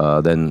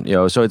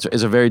 So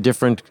it's a very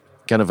different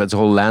kind of its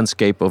whole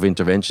landscape of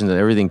interventions, and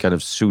everything kind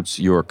of suits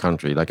your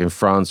country. Like in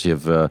France, you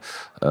have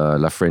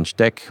La French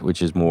Tech,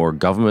 which is more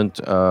government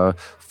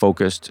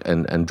focused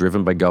and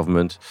driven by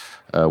government,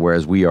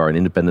 whereas we are an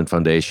independent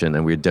foundation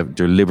and we're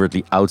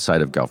deliberately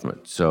outside of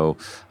government. So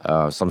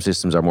some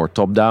systems are more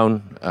top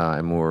down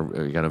and more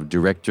kind of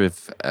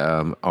directive.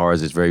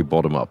 Ours is very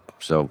bottom up.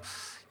 So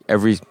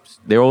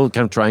they're all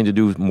kind of trying to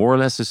do more or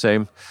less the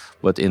same,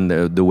 but in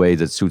the way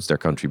that suits their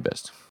country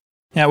best.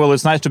 Yeah, well,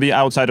 it's nice to be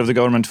outside of the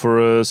government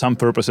for some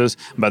purposes,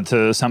 but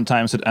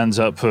sometimes it ends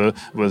up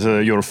with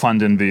your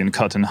funding being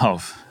cut in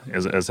half,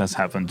 as has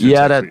happened.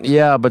 That's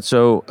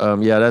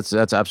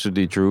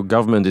absolutely true.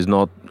 Government is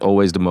not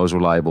always the most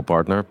reliable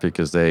partner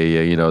because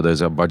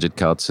there's budget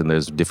cuts and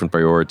there's different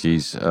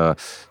priorities.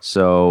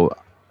 So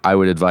I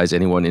would advise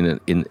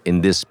anyone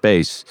in this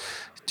space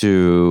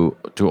to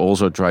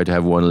also try to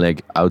have one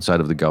leg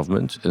outside of the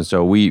government. And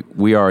so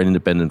we are an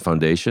independent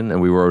foundation,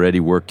 and we were already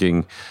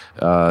working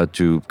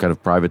to kind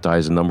of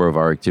privatize a number of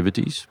our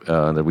activities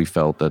that we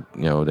felt that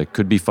they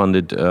could be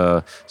funded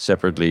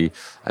separately,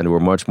 and were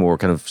much more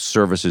kind of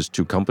services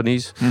to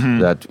companies.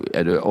 That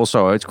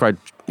also it's quite.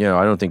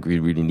 I don't think we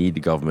really need the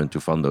government to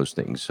fund those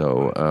things.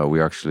 So we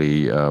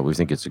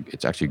think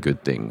it's actually a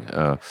good thing.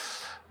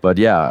 But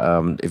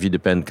if you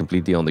depend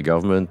completely on the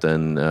government,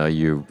 then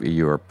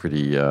you are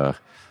pretty.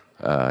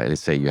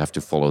 Let's say you have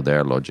to follow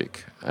their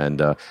logic, and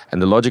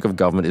the logic of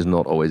government is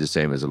not always the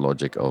same as the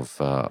logic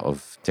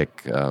of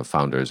tech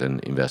founders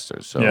and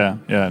investors. So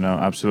no,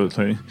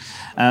 absolutely.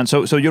 And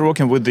so you're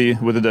working with the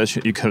Dutch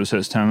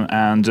ecosystem,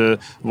 and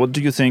what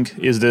do you think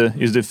is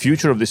the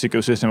future of this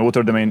ecosystem? What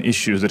are the main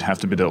issues that have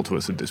to be dealt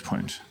with at this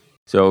point?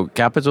 So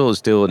capital is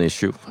still an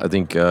issue. I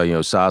think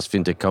SaaS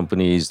fintech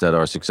companies that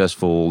are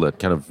successful, that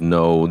kind of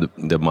know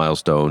the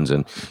milestones,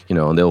 and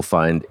and they'll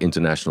find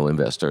international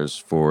investors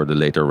for the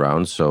later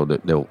rounds. So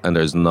that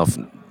there's enough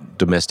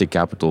domestic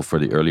capital for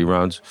the early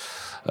rounds.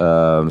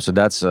 So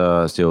that's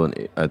still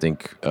I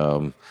think.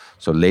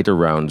 So later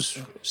rounds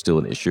still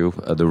an issue.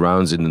 The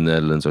rounds in the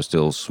Netherlands are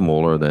still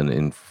smaller than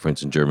in, for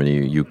instance,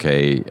 Germany,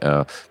 UK,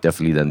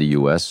 definitely than the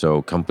US.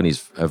 So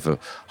companies have a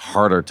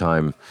harder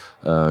time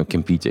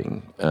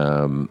competing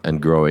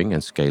and growing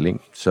and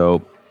scaling.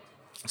 So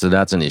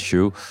that's an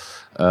issue.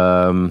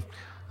 I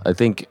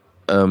think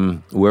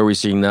where we're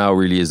seeing now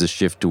really is the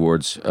shift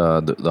towards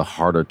the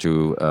harder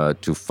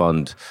to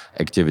fund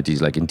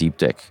activities like in deep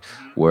tech,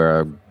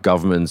 where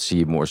governments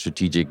see more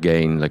strategic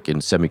gain, like in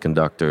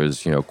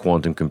semiconductors,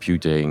 quantum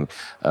computing,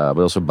 but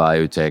also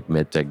biotech,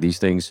 medtech, these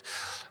things.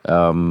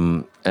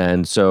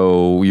 And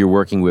so you're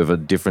working with a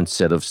different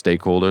set of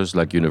stakeholders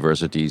like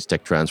universities,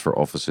 tech transfer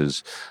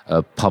offices,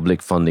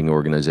 public funding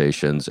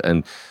organizations.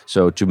 And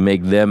so to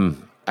make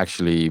them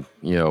actually,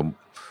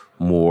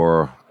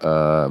 more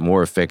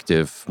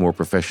effective, more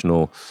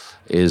professional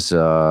is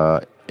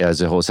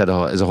as a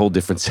whole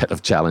different set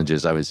of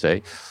challenges, I would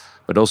say.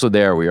 But also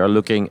there we are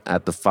looking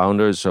at the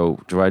founders, so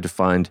try to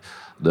find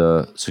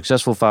the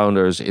successful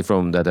founders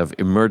that have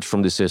emerged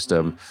from the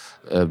system,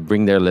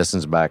 bring their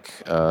lessons back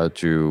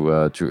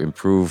to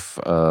improve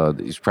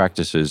these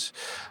practices,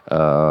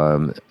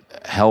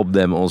 help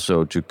them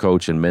also to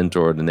coach and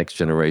mentor the next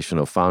generation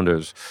of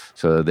founders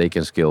so that they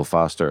can scale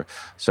faster.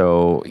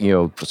 So,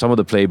 some of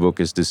the playbook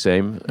is the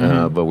same,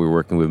 but we're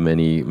working with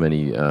many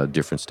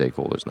different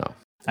stakeholders now.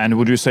 And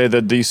would you say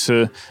that these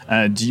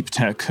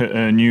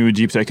new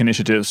deep tech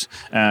initiatives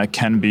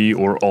can be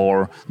or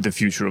are the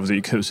future of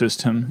the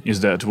ecosystem?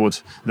 Is that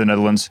what the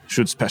Netherlands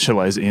should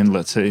specialize in,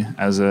 let's say,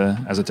 as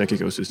a tech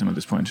ecosystem at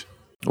this point?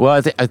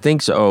 Well, I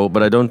think so,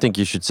 but I don't think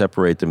you should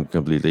separate them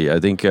completely.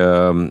 I think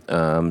a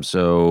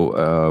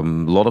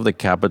lot of the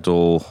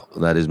capital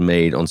that is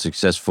made on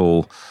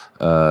successful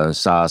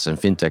SaaS and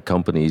fintech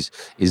companies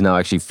is now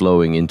actually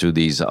flowing into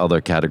these other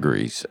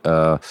categories.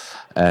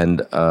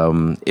 And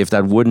if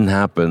that wouldn't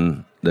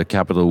happen, the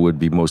capital would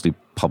be mostly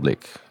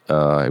public.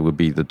 It would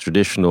be the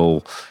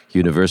traditional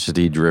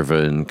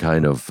university-driven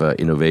kind of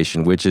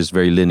innovation, which is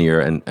very linear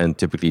and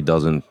typically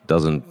doesn't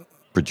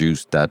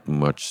produce that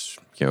much,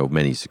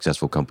 many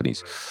successful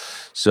companies.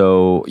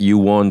 So you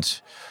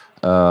want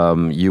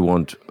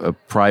a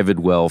private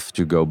wealth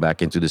to go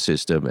back into the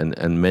system,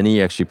 and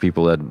many actually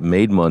people that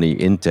made money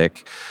in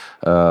tech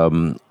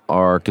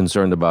are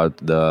concerned about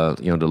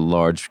the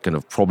large kind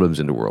of problems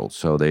in the world.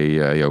 So they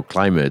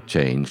climate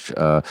change,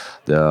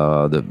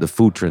 the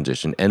food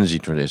transition, energy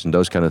transition,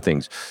 those kind of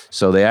things.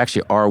 So they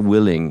actually are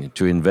willing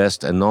to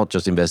invest, and not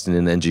just invest in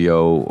an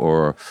NGO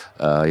or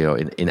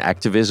in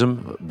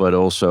activism, but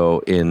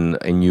also in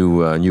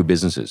new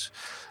businesses.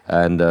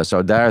 And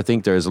so there, I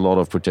think there is a lot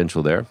of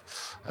potential there.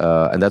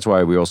 And that's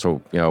why we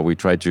also, we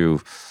try to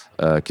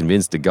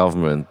convince the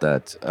government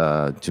that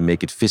to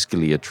make it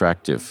fiscally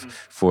attractive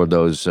for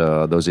those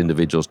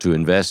individuals to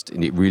invest in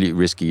the really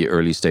risky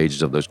early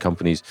stages of those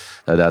companies.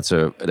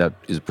 That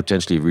is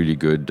potentially a really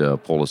good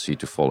policy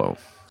to follow.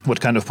 What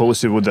kind of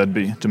policy would that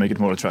be to make it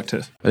more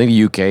attractive? I think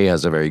the UK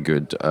has a very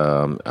good,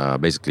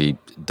 basically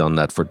done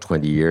that for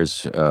 20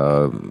 years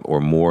or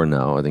more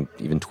now. I think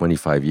even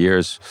 25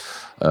 years.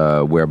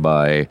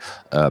 Whereby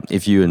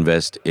if you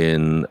invest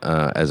in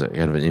as a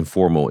kind of an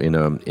informal in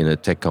a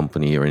tech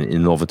company or an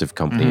innovative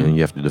company, and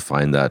you have to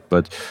define that,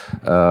 but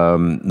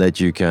that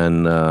you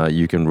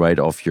can write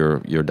off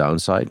your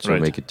downside, so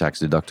make it tax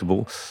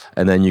deductible,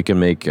 and then you can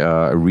make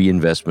a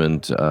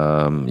reinvestment.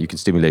 You can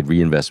stimulate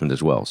reinvestment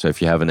as well. So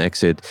if you have an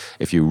exit,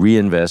 if you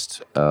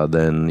reinvest,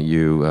 then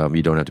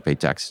you don't have to pay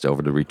taxes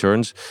over the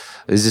returns.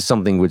 This is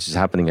something which is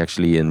happening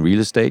actually in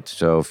real estate.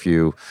 So if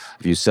you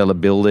sell a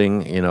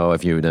building,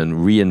 if you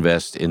then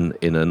reinvest in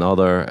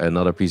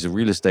another piece of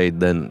real estate,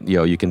 then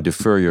you can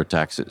defer your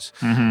taxes,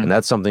 and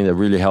that's something that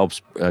really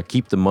helps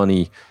keep the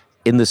money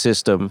in the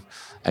system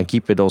and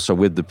keep it also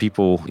with the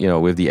people,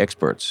 with the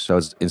experts.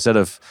 So instead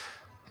of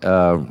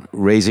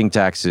raising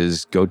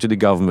taxes, go to the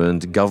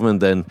government. Government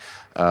then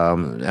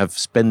have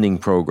spending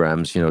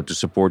programs, to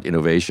support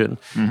innovation.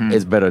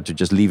 It's better to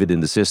just leave it in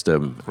the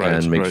system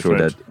and make sure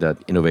that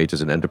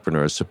innovators and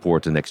entrepreneurs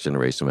support the next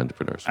generation of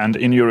entrepreneurs. And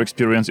in your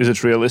experience, is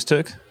it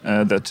realistic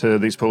that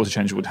these policy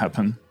changes would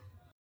happen?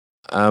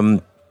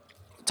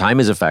 Time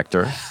is a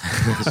factor.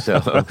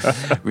 So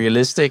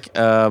realistic.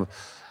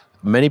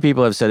 Many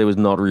people have said it was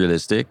not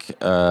realistic,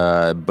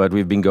 but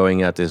we've been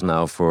going at this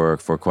now for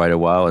quite a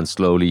while, and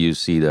slowly you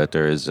see that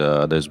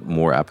there's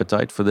more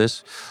appetite for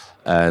this,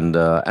 and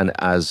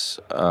as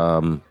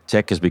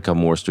tech has become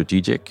more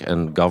strategic,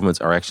 and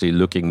governments are actually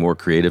looking more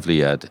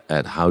creatively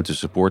at how to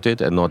support it,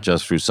 and not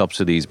just through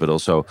subsidies, but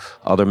also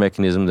other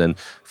mechanisms. And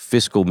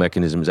fiscal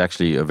mechanism is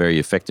actually a very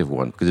effective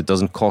one because it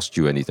doesn't cost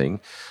you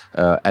anything,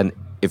 and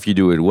if you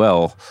do it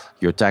well,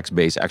 your tax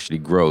base actually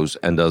grows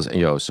and does,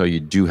 so you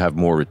do have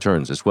more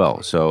returns as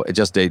well. So it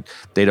just they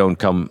don't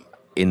come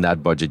in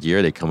that budget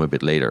year; they come a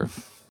bit later.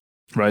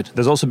 Right.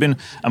 There's also been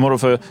a more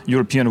of a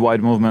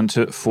European-wide movement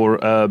for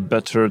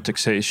better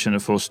taxation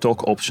for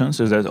stock options.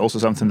 Is that also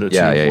something that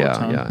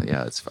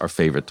Yeah. It's our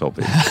favorite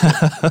topic.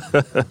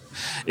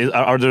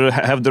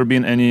 Have there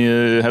been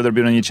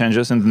any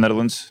changes in the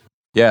Netherlands?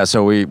 Yeah,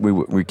 so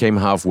we came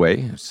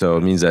halfway. So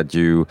it means that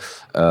you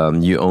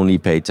only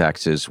pay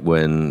taxes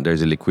when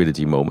there's a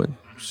liquidity moment.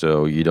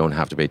 So you don't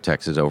have to pay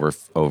taxes over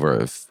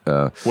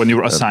when you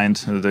were assigned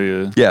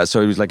the. Yeah,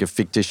 so it was like a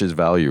fictitious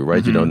value,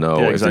 right? You don't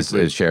know if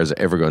the shares are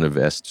ever going to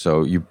vest.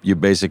 So you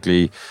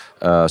basically,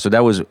 so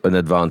that was an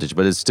advantage,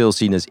 but it's still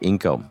seen as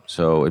income.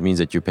 So it means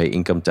that you pay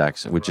income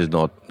tax, which is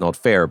not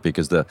fair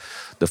because the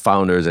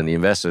founders and the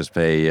investors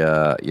pay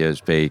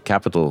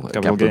capital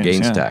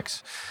gains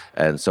tax.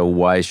 And so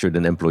why should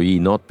an employee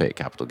not pay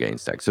capital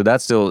gains tax? So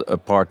that's still a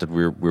part that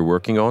we're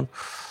working on.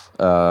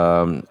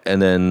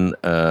 And then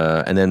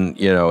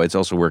it's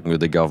also working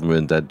with the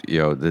government that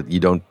that you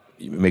don't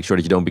make sure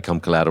that you don't become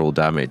collateral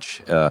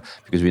damage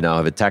because we now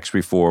have a tax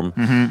reform,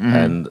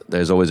 and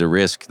there's always a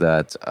risk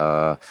that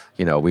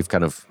we've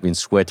kind of been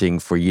sweating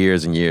for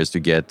years and years to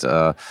get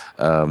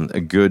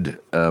a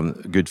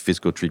good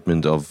fiscal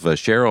treatment of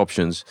share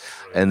options,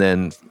 and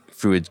then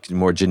through a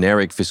more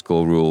generic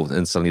fiscal rule,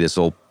 and suddenly this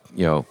all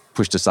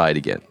pushed aside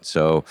again.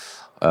 So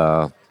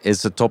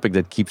it's a topic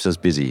that keeps us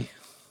busy.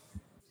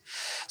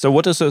 So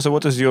what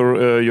is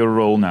your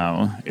role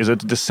now? Is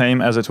it the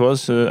same as it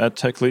was at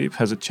TechLeap?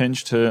 Has it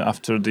changed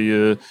after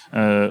the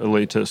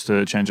latest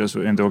changes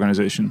in the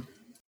organization?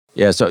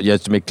 Yeah. So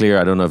to make clear,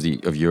 I don't know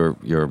if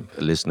your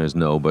listeners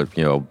know, but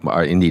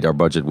our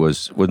budget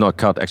was not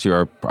cut.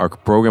 Actually, our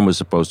program was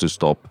supposed to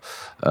stop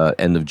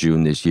end of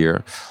June this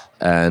year.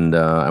 And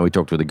we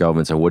talked with the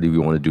government. So what do we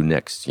want to do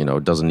next?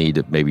 It doesn't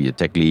need maybe a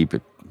TechLeap.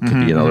 It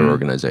could be another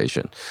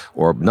organization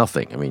or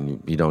nothing. I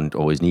mean, you don't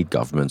always need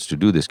governments to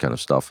do this kind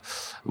of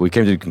stuff. We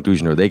came to the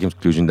conclusion, or they came to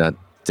the conclusion, that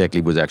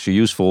TechLeap was actually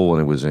useful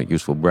and it was a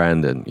useful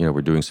brand, and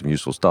we're doing some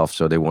useful stuff.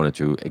 So they wanted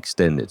to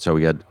extend it. So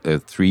we had a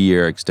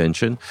 3-year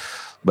extension,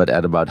 but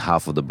at about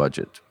half of the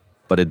budget.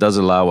 But it does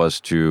allow us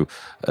to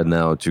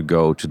now to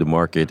go to the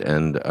market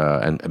and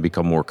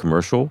become more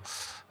commercial.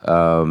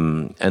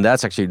 And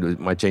that's actually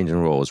my change in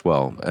role as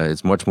well.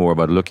 It's much more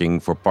about looking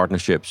for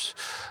partnerships,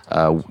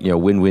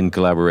 win-win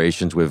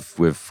collaborations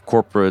with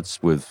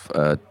corporates, with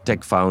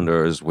tech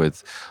founders,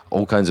 with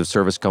all kinds of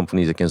service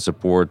companies that can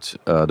support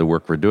the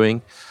work we're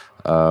doing.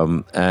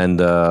 And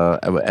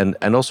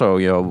also,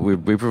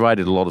 we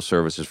provided a lot of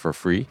services for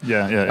free,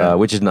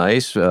 which is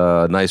nice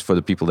for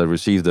the people that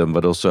receive them.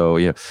 But also,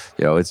 you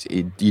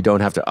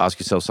don't have to ask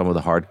yourself some of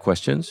the hard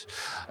questions.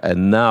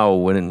 And now,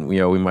 when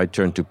we might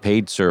turn to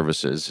paid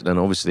services, then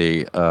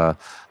obviously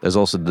there's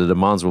also the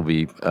demands will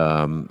be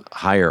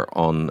higher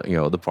on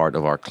the part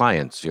of our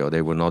clients.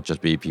 They will not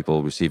just be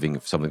people receiving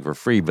something for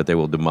free, but they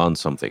will demand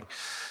something.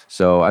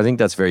 So I think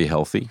that's very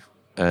healthy.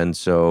 And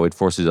so it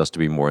forces us to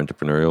be more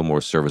entrepreneurial,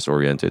 more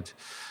service-oriented.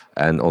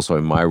 And also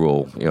in my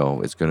role,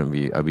 it's going to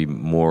be, I'll be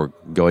more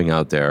going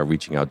out there,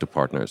 reaching out to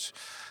partners.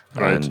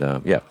 Right.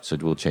 And so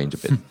it will change a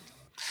bit.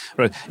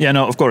 Right. Yeah,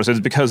 no, of course. It's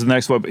because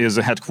NextWeb is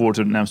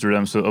headquartered in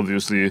Amsterdam, so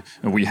obviously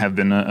we have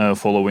been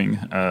following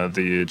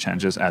the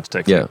changes at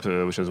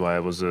TechLeap, which is why I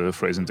was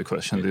phrasing the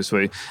question this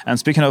way. And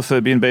speaking of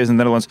being based in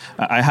the Netherlands,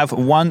 I have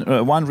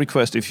one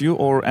request. If you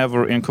are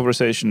ever in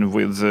conversation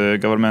with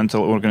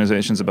governmental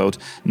organizations about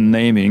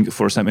naming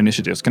for some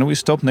initiatives, can we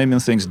stop naming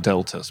things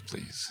deltas,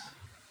 please?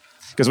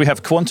 Because we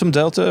have Quantum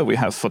Delta, we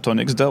have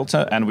Photonics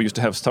Delta, and we used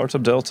to have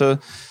Startup Delta.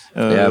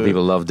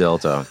 People love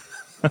Delta.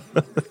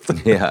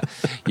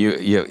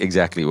 you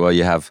exactly. Well,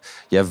 you have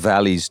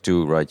valleys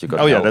too, right? You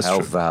got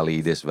Health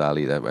Valley, this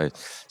valley, that way.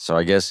 So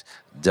I guess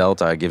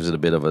Delta gives it a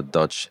bit of a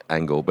Dutch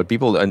angle, but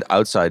people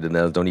outside the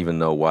Netherlands don't even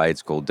know why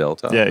it's called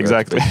Delta. Yeah,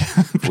 exactly.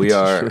 we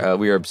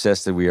are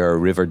obsessed that we are a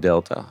river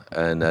delta,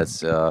 and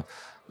that's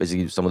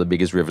basically some of the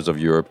biggest rivers of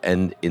Europe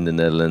and in the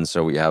Netherlands.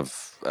 So we have.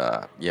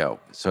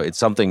 So it's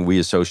something we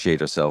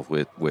associate ourselves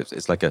with.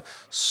 It's like a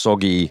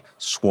soggy,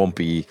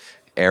 swampy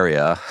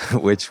area,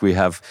 which we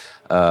have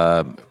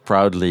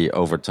proudly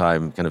over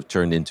time kind of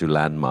turned into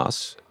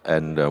landmass.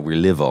 and we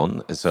live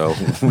on. So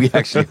we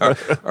actually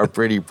are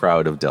pretty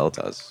proud of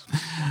deltas.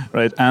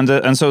 Right,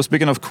 and so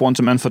speaking of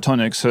quantum and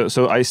photonics,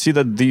 so I see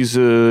that these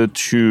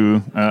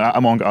two,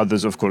 among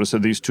others, of course,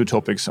 these two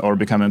topics are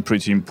becoming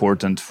pretty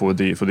important for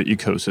the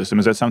ecosystem.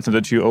 Is that something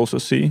that you also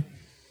see?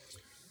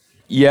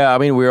 Yeah, I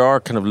mean, we are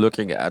kind of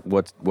looking at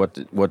what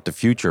the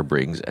future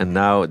brings, and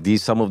now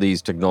some of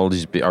these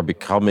technologies are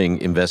becoming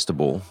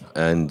investable,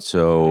 and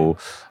so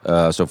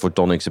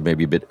photonics is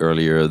maybe a bit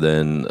earlier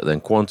than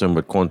quantum,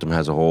 but quantum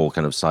has a whole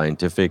kind of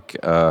scientific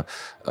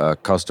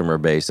customer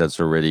base that's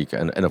already,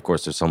 and of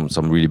course there's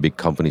some really big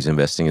companies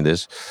investing in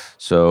this.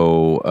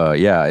 So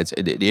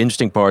the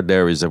interesting part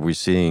there is that we're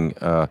seeing.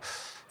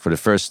 For the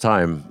first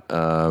time,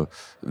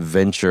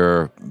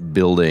 venture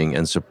building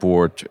and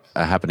support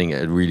happening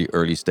at a really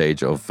early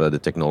stage of the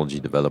technology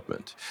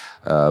development,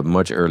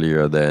 much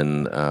earlier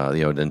than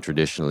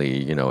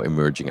traditionally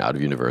emerging out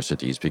of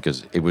universities,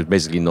 because it was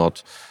basically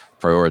not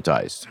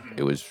prioritized.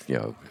 It was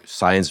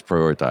science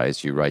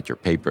prioritized. You write your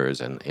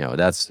papers, and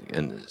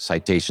and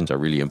citations are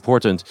really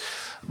important,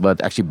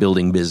 but actually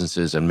building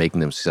businesses and making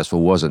them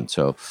successful wasn't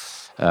so.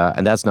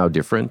 And that's now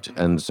different.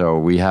 And so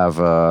we have,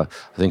 I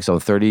think, some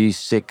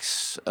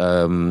 36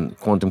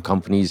 quantum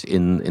companies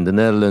in the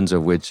Netherlands,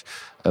 of which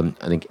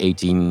I think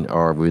 18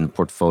 are within the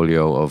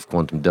portfolio of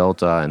Quantum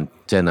Delta, and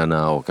 10 are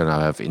now going to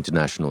have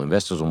international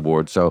investors on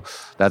board. So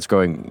that's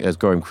going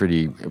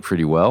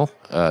pretty well.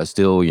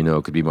 Still,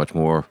 it could be much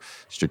more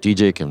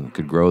strategic and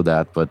could grow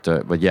that.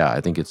 But yeah, I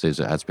think it has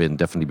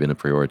definitely been a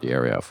priority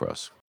area for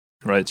us.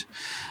 Right,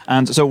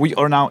 and so we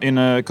are now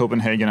in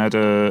Copenhagen at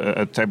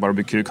a Tech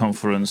Barbecue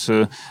conference,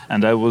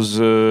 and I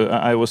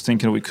was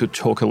thinking we could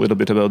talk a little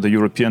bit about the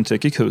European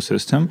tech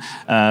ecosystem.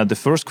 The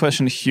first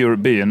question here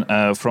being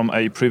from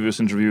a previous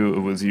interview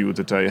with you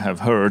that I have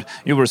heard,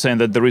 you were saying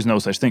that there is no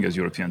such thing as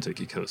European tech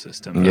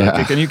ecosystem.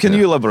 Yeah. Can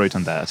you elaborate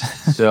on that?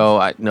 So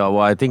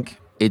I think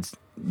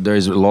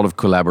there's a lot of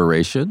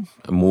collaboration,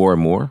 more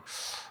and more.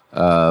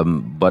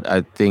 But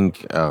I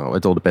think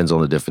it all depends on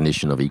the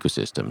definition of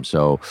ecosystem.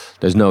 So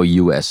there's no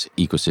U.S.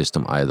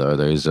 ecosystem either.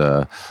 There's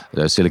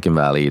Silicon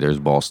Valley, there's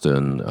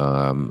Boston,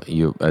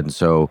 and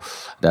so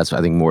that's,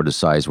 I think, more the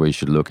size where you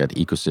should look at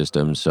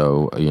ecosystems.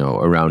 So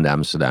around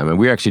Amsterdam, and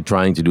we're actually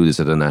trying to do this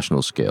at a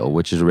national scale,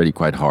 which is already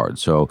quite hard.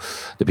 So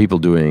the people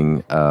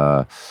doing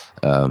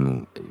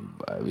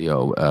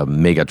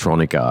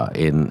Megatronica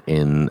in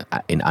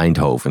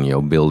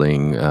Eindhoven,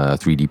 building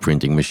 3D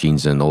printing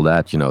machines and all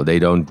that, they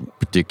don't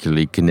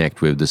particularly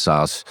connect with the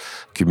SaaS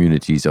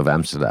communities of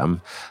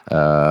Amsterdam,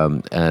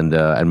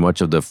 and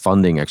much of the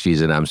funding actually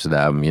is in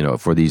Amsterdam,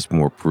 for these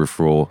more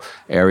peripheral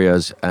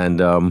areas,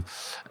 and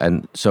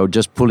so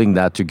just pulling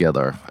that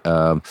together,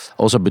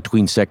 also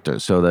between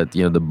sectors, so that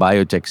the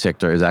biotech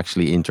sector is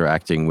actually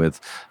interacting with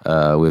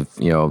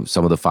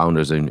some of the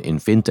founders in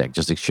fintech,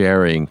 just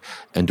sharing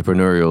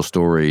entrepreneurial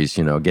stories,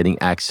 getting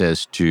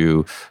access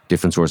to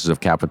different sources of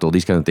capital.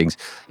 These kind of things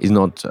is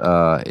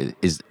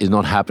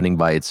not happening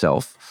by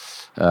itself.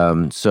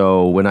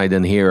 So when I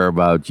then hear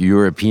about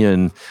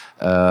European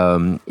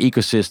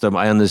ecosystem,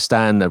 I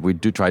understand that we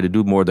do try to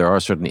do more. There are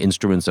certain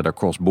instruments that are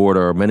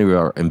cross-border. Many of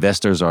our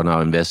investors are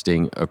now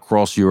investing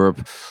across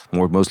Europe,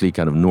 mostly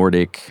kind of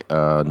Nordic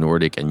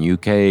and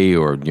UK,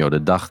 or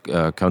the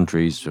DACH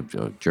countries,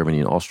 Germany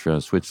and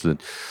Austria,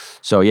 Switzerland.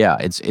 So yeah,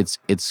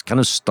 it's kind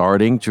of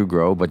starting to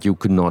grow, but you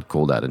could not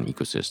call that an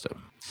ecosystem.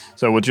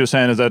 So what you're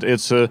saying is that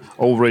it's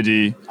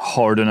already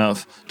hard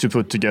enough to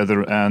put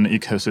together an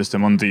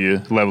ecosystem on the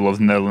level of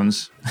the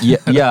Netherlands. Yeah,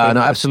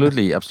 no,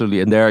 absolutely.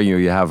 And there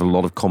you have a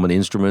lot of common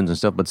instruments and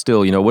stuff, but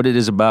still, what it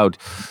is about,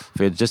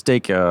 if you just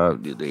take the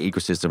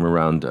ecosystem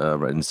around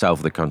in the south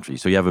of the country.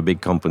 So you have a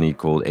big company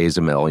called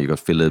ASML, you got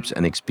Philips,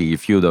 NXP, a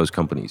few of those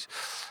companies.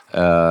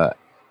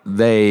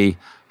 They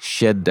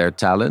shed their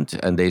talent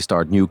and they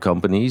start new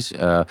companies.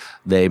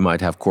 They might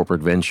have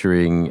corporate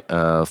venturing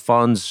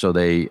funds, so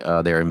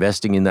they're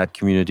investing in that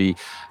community.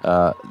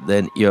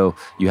 Then you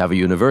have a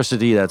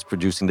university that's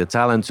producing the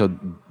talent. So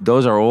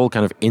those are all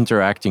kind of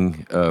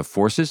interacting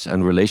forces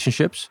and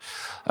relationships.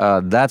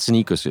 That's an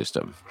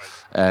ecosystem,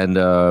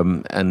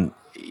 and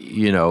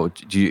you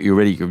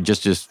already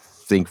just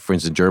think, for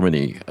instance,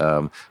 Germany,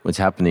 what's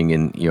happening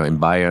in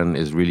Bayern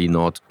is really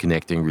not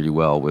connecting really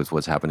well with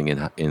what's happening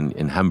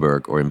in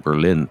Hamburg or in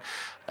Berlin,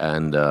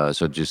 and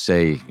so just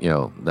say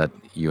that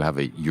you have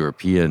a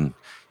European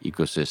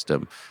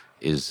ecosystem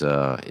is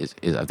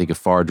I think a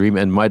far dream,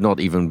 and might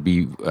not even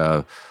be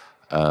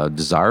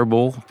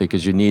desirable,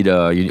 because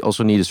you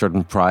also need a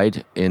certain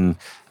pride in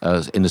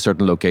a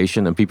certain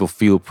location, and people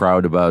feel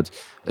proud about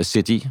a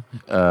city,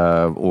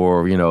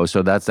 or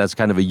so that's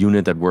kind of a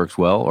unit that works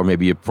well, or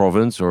maybe a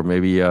province, or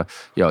maybe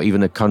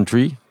even a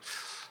country.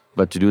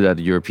 But to do that at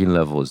the European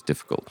level is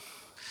difficult.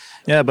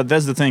 Yeah, but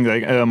that's the thing.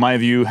 My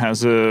view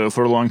has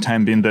for a long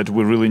time been that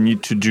we really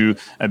need to do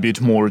a bit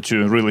more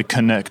to really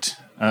connect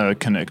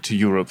to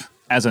Europe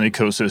as an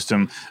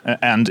ecosystem,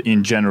 and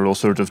in general,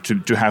 sort of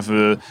to have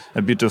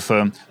a bit of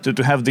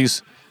to have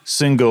this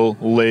single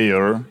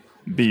layer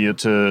be it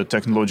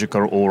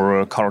technological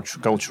or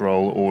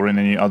cultural or in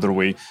any other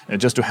way,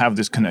 just to have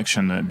this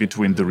connection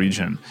between the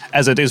region,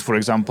 as it is, for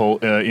example,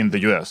 in the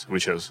US,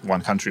 which is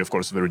one country, of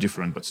course, very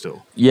different, but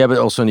still. Yeah, but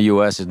also in the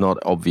US, it's not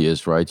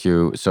obvious, right?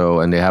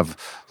 And they have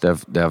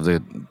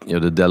the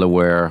the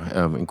Delaware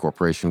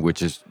incorporation,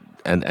 which is.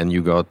 And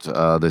you got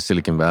the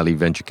Silicon Valley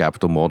venture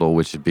capital model,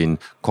 which has been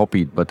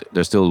copied, but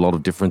there's still a lot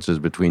of differences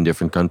between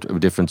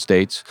different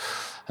states.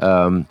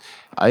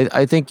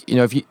 I think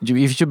if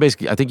you should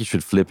basically, I think you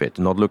should flip it,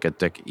 not look at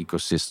tech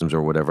ecosystems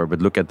or whatever,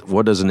 but look at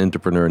what does an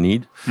entrepreneur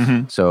need.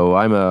 Mm-hmm. So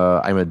I'm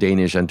a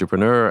Danish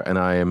entrepreneur, and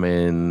I am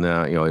in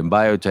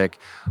biotech.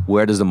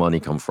 Where does the money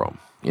come from?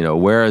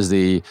 Where is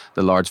the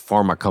large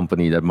pharma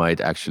company that might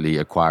actually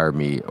acquire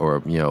me,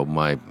 or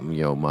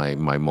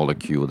my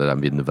molecule that I've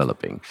been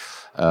developing?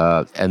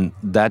 And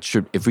that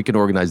should, if we can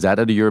organize that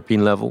at a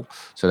European level,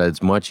 so that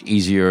it's much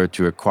easier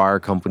to acquire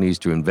companies,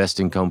 to invest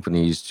in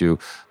companies,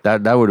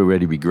 that would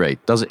already be great.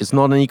 It's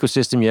not an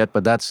ecosystem yet,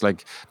 but that's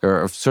like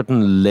there are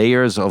certain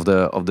layers of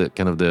the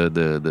kind of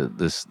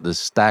the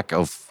stack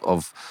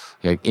of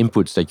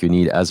inputs that you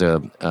need as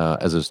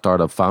a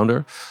startup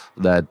founder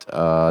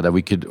that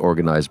we could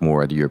organize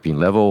more at the European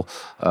level.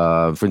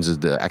 For instance,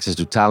 the access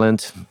to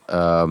talent,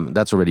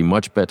 that's already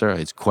much better.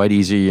 It's quite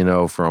easy,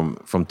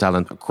 from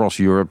talent across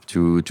Europe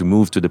to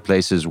move to the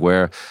places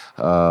where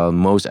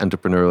most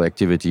entrepreneurial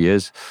activity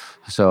is.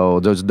 So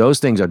those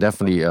things are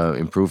definitely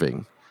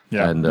improving.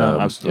 Yeah,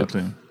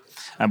 absolutely.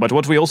 Yeah. But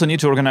what we also need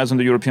to organize on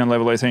the European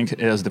level, I think,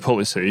 is the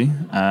policy.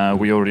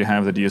 We already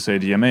have the DSA,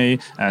 DMA,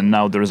 and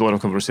now there is a lot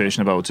of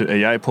conversation about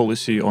AI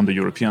policy on the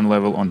European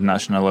level, on the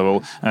national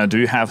level. Do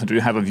you have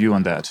a view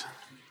on that?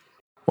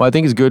 Well, I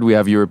think it's good we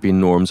have European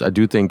norms. I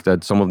do think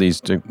that some of these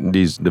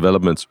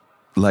developments,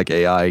 like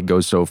AI, go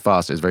so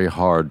fast. It's very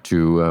hard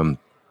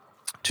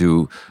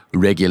to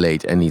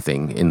regulate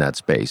anything in that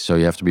space. So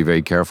you have to be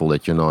very careful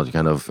that you're not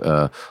kind of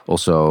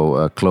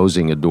also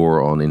closing a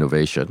door on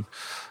innovation.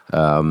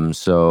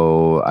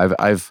 So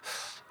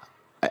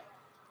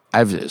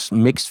I've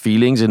mixed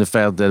feelings in the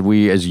fact that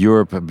we as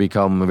Europe have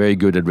become very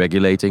good at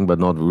regulating, but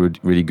not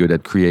really good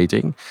at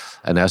creating,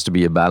 and there has to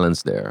be a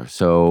balance there.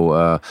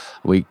 So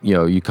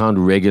you can't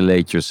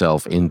regulate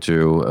yourself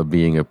into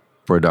being a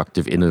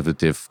productive,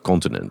 innovative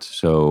continent.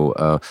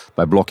 So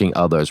by blocking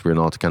others, we're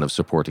not kind of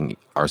supporting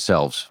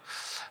ourselves,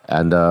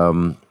 and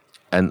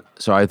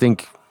so I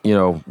think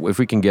if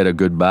we can get a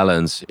good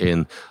balance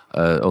in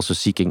also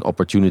seeking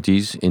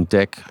opportunities in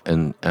tech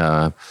and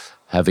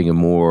having a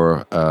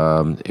more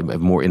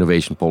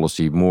innovation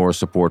policy, more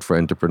support for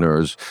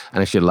entrepreneurs,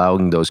 and actually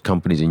allowing those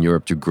companies in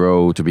Europe to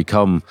grow, to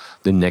become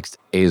the next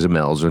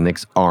ASMLs or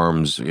next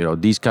ARMs,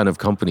 these kind of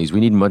companies. We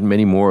need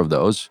many more of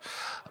those.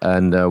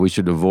 And we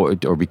should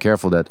avoid or be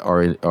careful that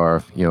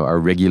our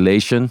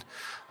regulation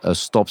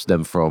stops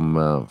them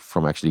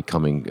from actually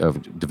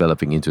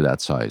developing into that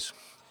size.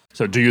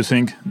 So, do you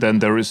think then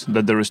there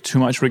is too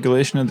much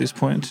regulation at this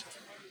point?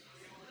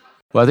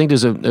 Well, I think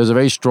there's a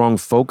very strong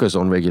focus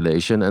on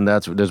regulation, and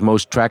there's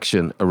most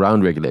traction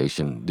around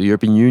regulation. The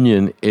European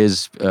Union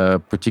is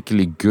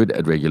particularly good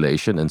at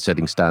regulation and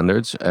setting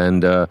standards,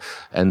 and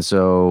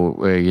so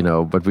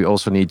but we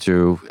also need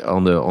to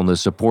on the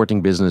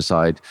supporting business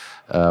side,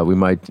 we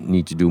might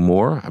need to do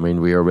more. I mean,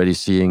 we are already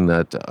seeing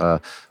that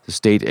the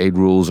state aid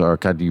rules are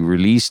kind of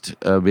released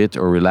a bit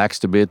or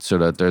relaxed a bit, so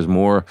that there's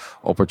more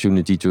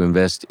opportunity to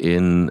invest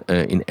in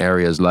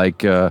areas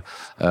like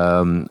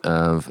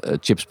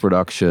chips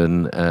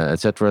production,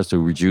 etc., to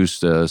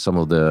reduce some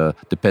of the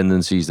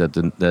dependencies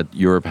that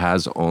Europe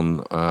has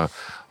on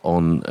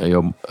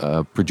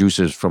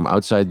producers from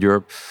outside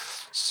Europe.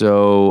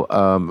 So,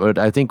 but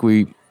I think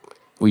we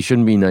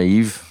shouldn't be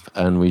naive,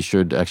 and we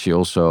should actually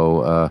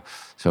also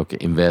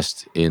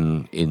invest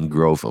in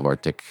growth of our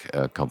tech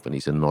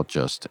companies and not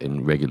just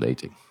in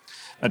regulating.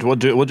 And what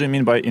do you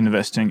mean by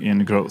investing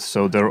in growth?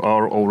 So there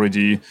are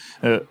already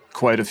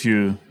quite a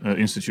few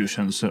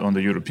institutions on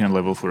the European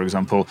level, for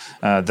example,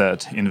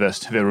 that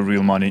invest very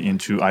real money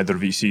into either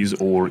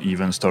VCs or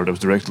even startups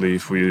directly,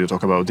 if we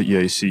talk about the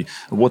EIC.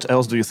 What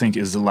else do you think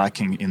is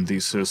lacking in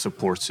this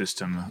support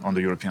system on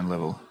the European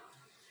level?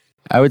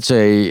 I would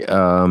say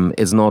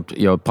it's not,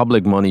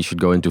 public money should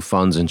go into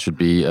funds and should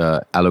be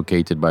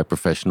allocated by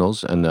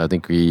professionals. And I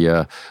think we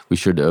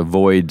should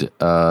avoid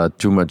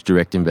too much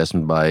direct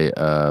investment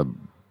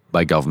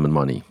by government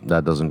money.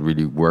 That doesn't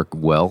really work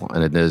well,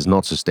 and it is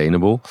not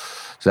sustainable.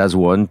 So that's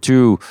one.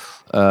 Two,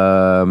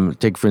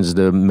 take for instance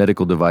the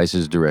medical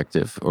devices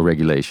directive or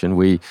regulation.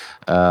 We,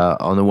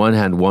 on the one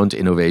hand, want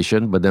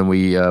innovation, but then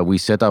we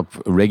set up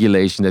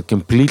regulation that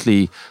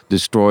completely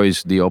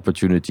destroys the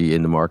opportunity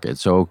in the market.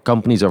 So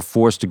companies are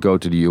forced to go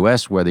to the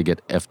US, where they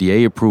get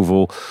FDA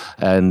approval,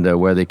 and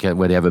where they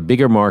have a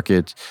bigger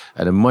market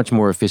and a much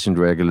more efficient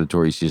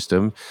regulatory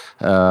system,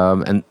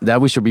 and that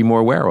we should be more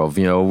aware of.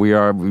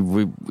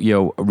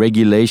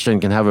 Regulation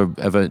can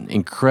have an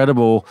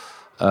incredible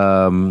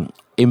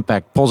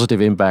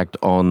positive impact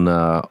on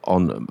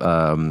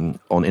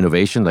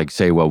innovation. Like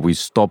say, well, we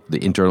stop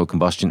the internal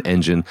combustion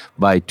engine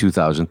by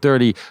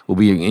 2030, will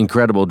be an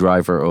incredible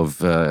driver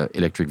of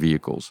electric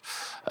vehicles.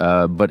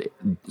 But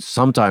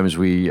sometimes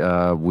we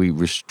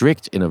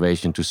restrict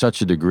innovation to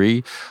such a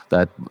degree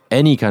that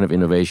any kind of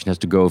innovation has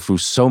to go through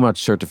so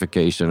much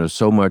certification or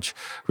so much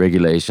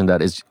regulation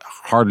that it's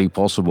hardly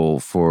possible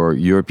for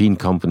European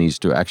companies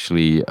to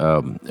actually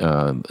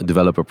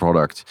develop a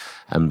product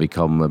and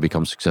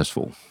become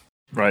successful.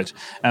 Right,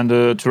 and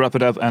to wrap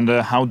it up, and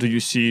how do you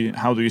see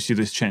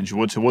this change?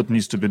 What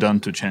needs to be done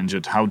to change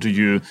it? How do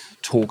you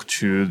talk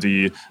to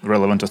the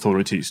relevant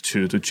authorities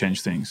to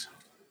change things?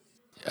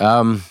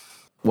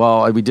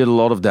 Well, we did a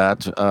lot of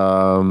that.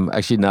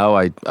 Actually, now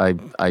I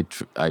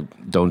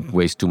don't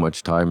waste too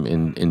much time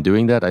in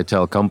doing that. I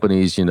tell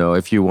companies,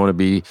 if you want to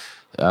be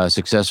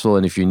successful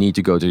and if you need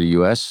to go to the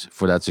US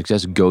for that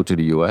success, go to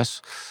the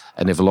US.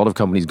 And if a lot of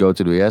companies go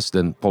to the US,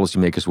 then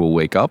policymakers will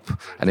wake up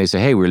and they say,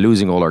 hey, we're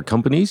losing all our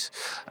companies.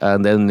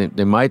 And then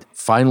they might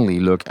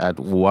finally look at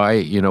why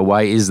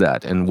is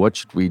that? And what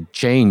should we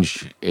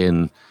change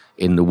in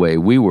the way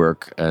we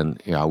work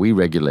and how we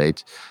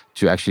regulate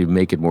to actually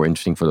make it more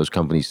interesting for those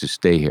companies to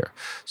stay here.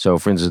 So,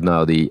 for instance,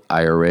 now the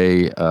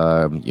IRA,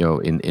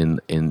 in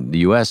the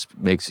US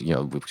makes,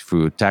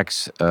 through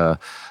tax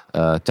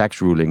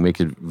ruling, make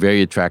it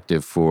very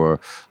attractive for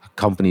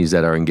companies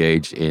that are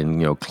engaged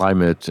in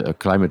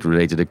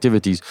climate-related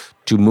activities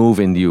to move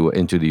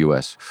into the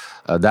US.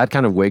 That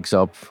kind of wakes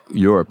up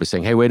Europe by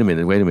saying, hey, wait a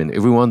minute.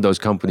 If we want those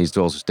companies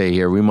to also stay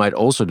here, we might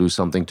also do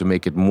something to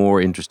make it more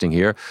interesting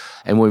here.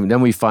 And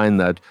then we find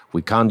that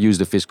we can't use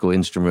the fiscal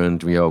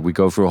instrument. We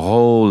go through a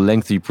whole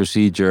lengthy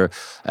procedure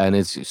and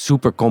it's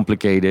super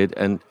complicated.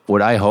 And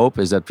what I hope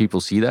is that people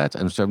see that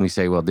and suddenly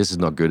say, well, this is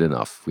not good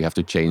enough. We have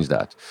to change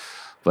that.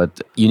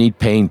 But you need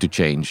pain to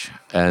change,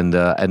 and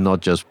not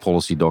just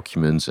policy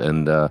documents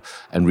and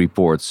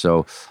reports.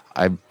 So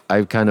I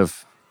kind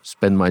of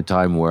spend my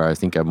time where I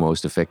think I'm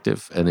most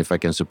effective, and if I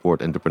can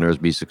support entrepreneurs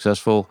be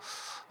successful,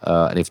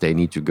 and if they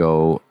need to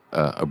go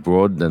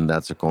abroad, then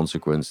that's a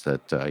consequence.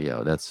 It's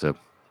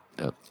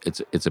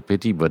a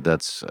pity, but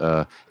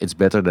it's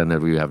better than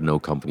that we have no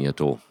company at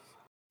all.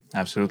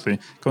 Absolutely,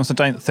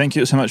 Constantijn. Thank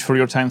you so much for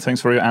your time. Thanks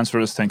for your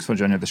answers. Thanks for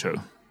joining the show.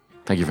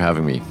 Thank you for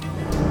having me.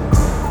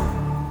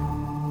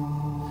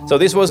 So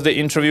this was the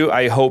interview.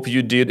 I hope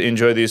you did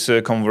enjoy this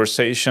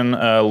conversation.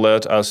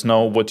 Let us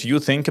know what you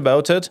think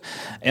about it.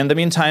 In the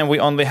meantime, we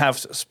only have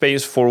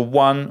space for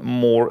one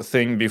more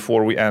thing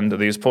before we end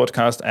this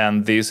podcast,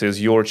 and this is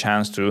your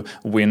chance to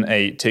win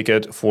a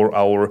ticket for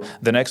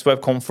the next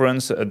web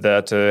conference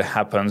that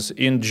happens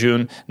in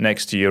June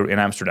next year in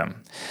Amsterdam.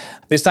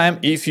 This time,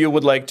 if you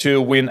would like to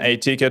win a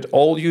ticket,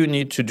 all you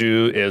need to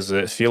do is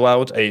fill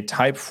out a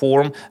type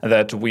form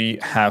that we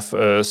have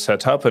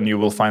set up, and you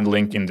will find the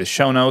link in the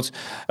show notes.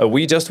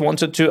 We just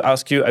wanted to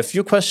ask you a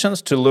few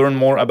questions to learn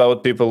more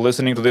about people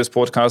listening to this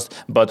podcast,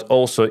 but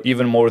also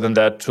even more than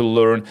that, to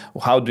learn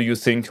how do you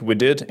think we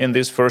did in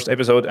this first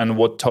episode and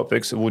what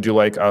topics would you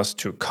like us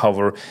to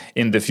cover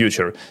in the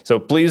future. So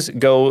please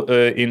go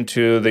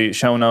into the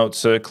show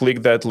notes,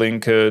 click that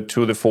link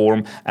to the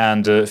form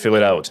and fill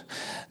it out.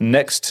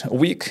 Next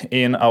week,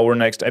 in our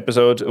next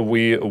episode,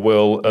 we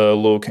will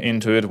look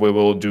into it. We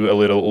will do a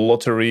little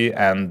lottery,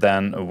 and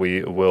then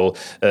we will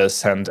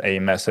send a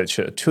message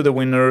to the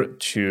winner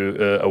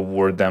to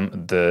award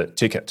them the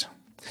ticket.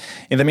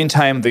 In the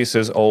meantime, this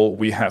is all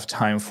we have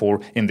time for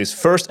in this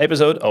first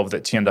episode of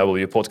the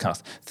TNW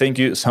podcast. Thank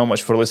you so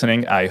much for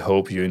listening. I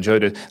hope you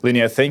enjoyed it.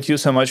 Linnea, thank you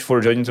so much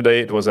for joining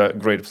today. It was a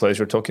great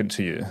pleasure talking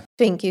to you.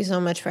 Thank you so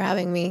much for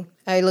having me.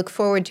 I look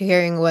forward to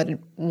hearing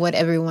what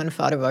everyone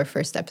thought of our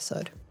first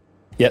episode.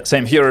 Yeah,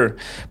 same here.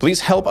 Please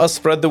help us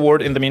spread the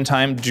word in the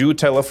meantime. Do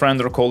tell a friend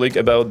or colleague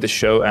about the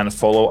show and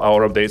follow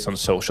our updates on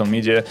social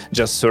media.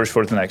 Just search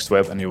for The Next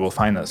Web and you will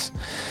find us.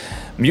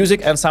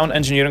 Music and sound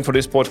engineering for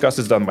this podcast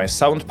is done by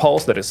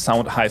SoundPulse, that is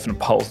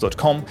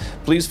sound-pulse.com.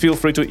 Please feel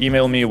free to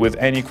email me with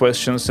any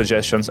questions,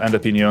 suggestions, and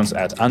opinions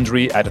at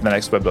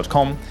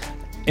andri@thenextweb.com.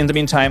 In the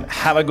meantime,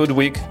 have a good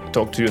week.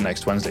 Talk to you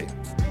next Wednesday.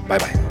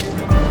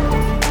 Bye-bye.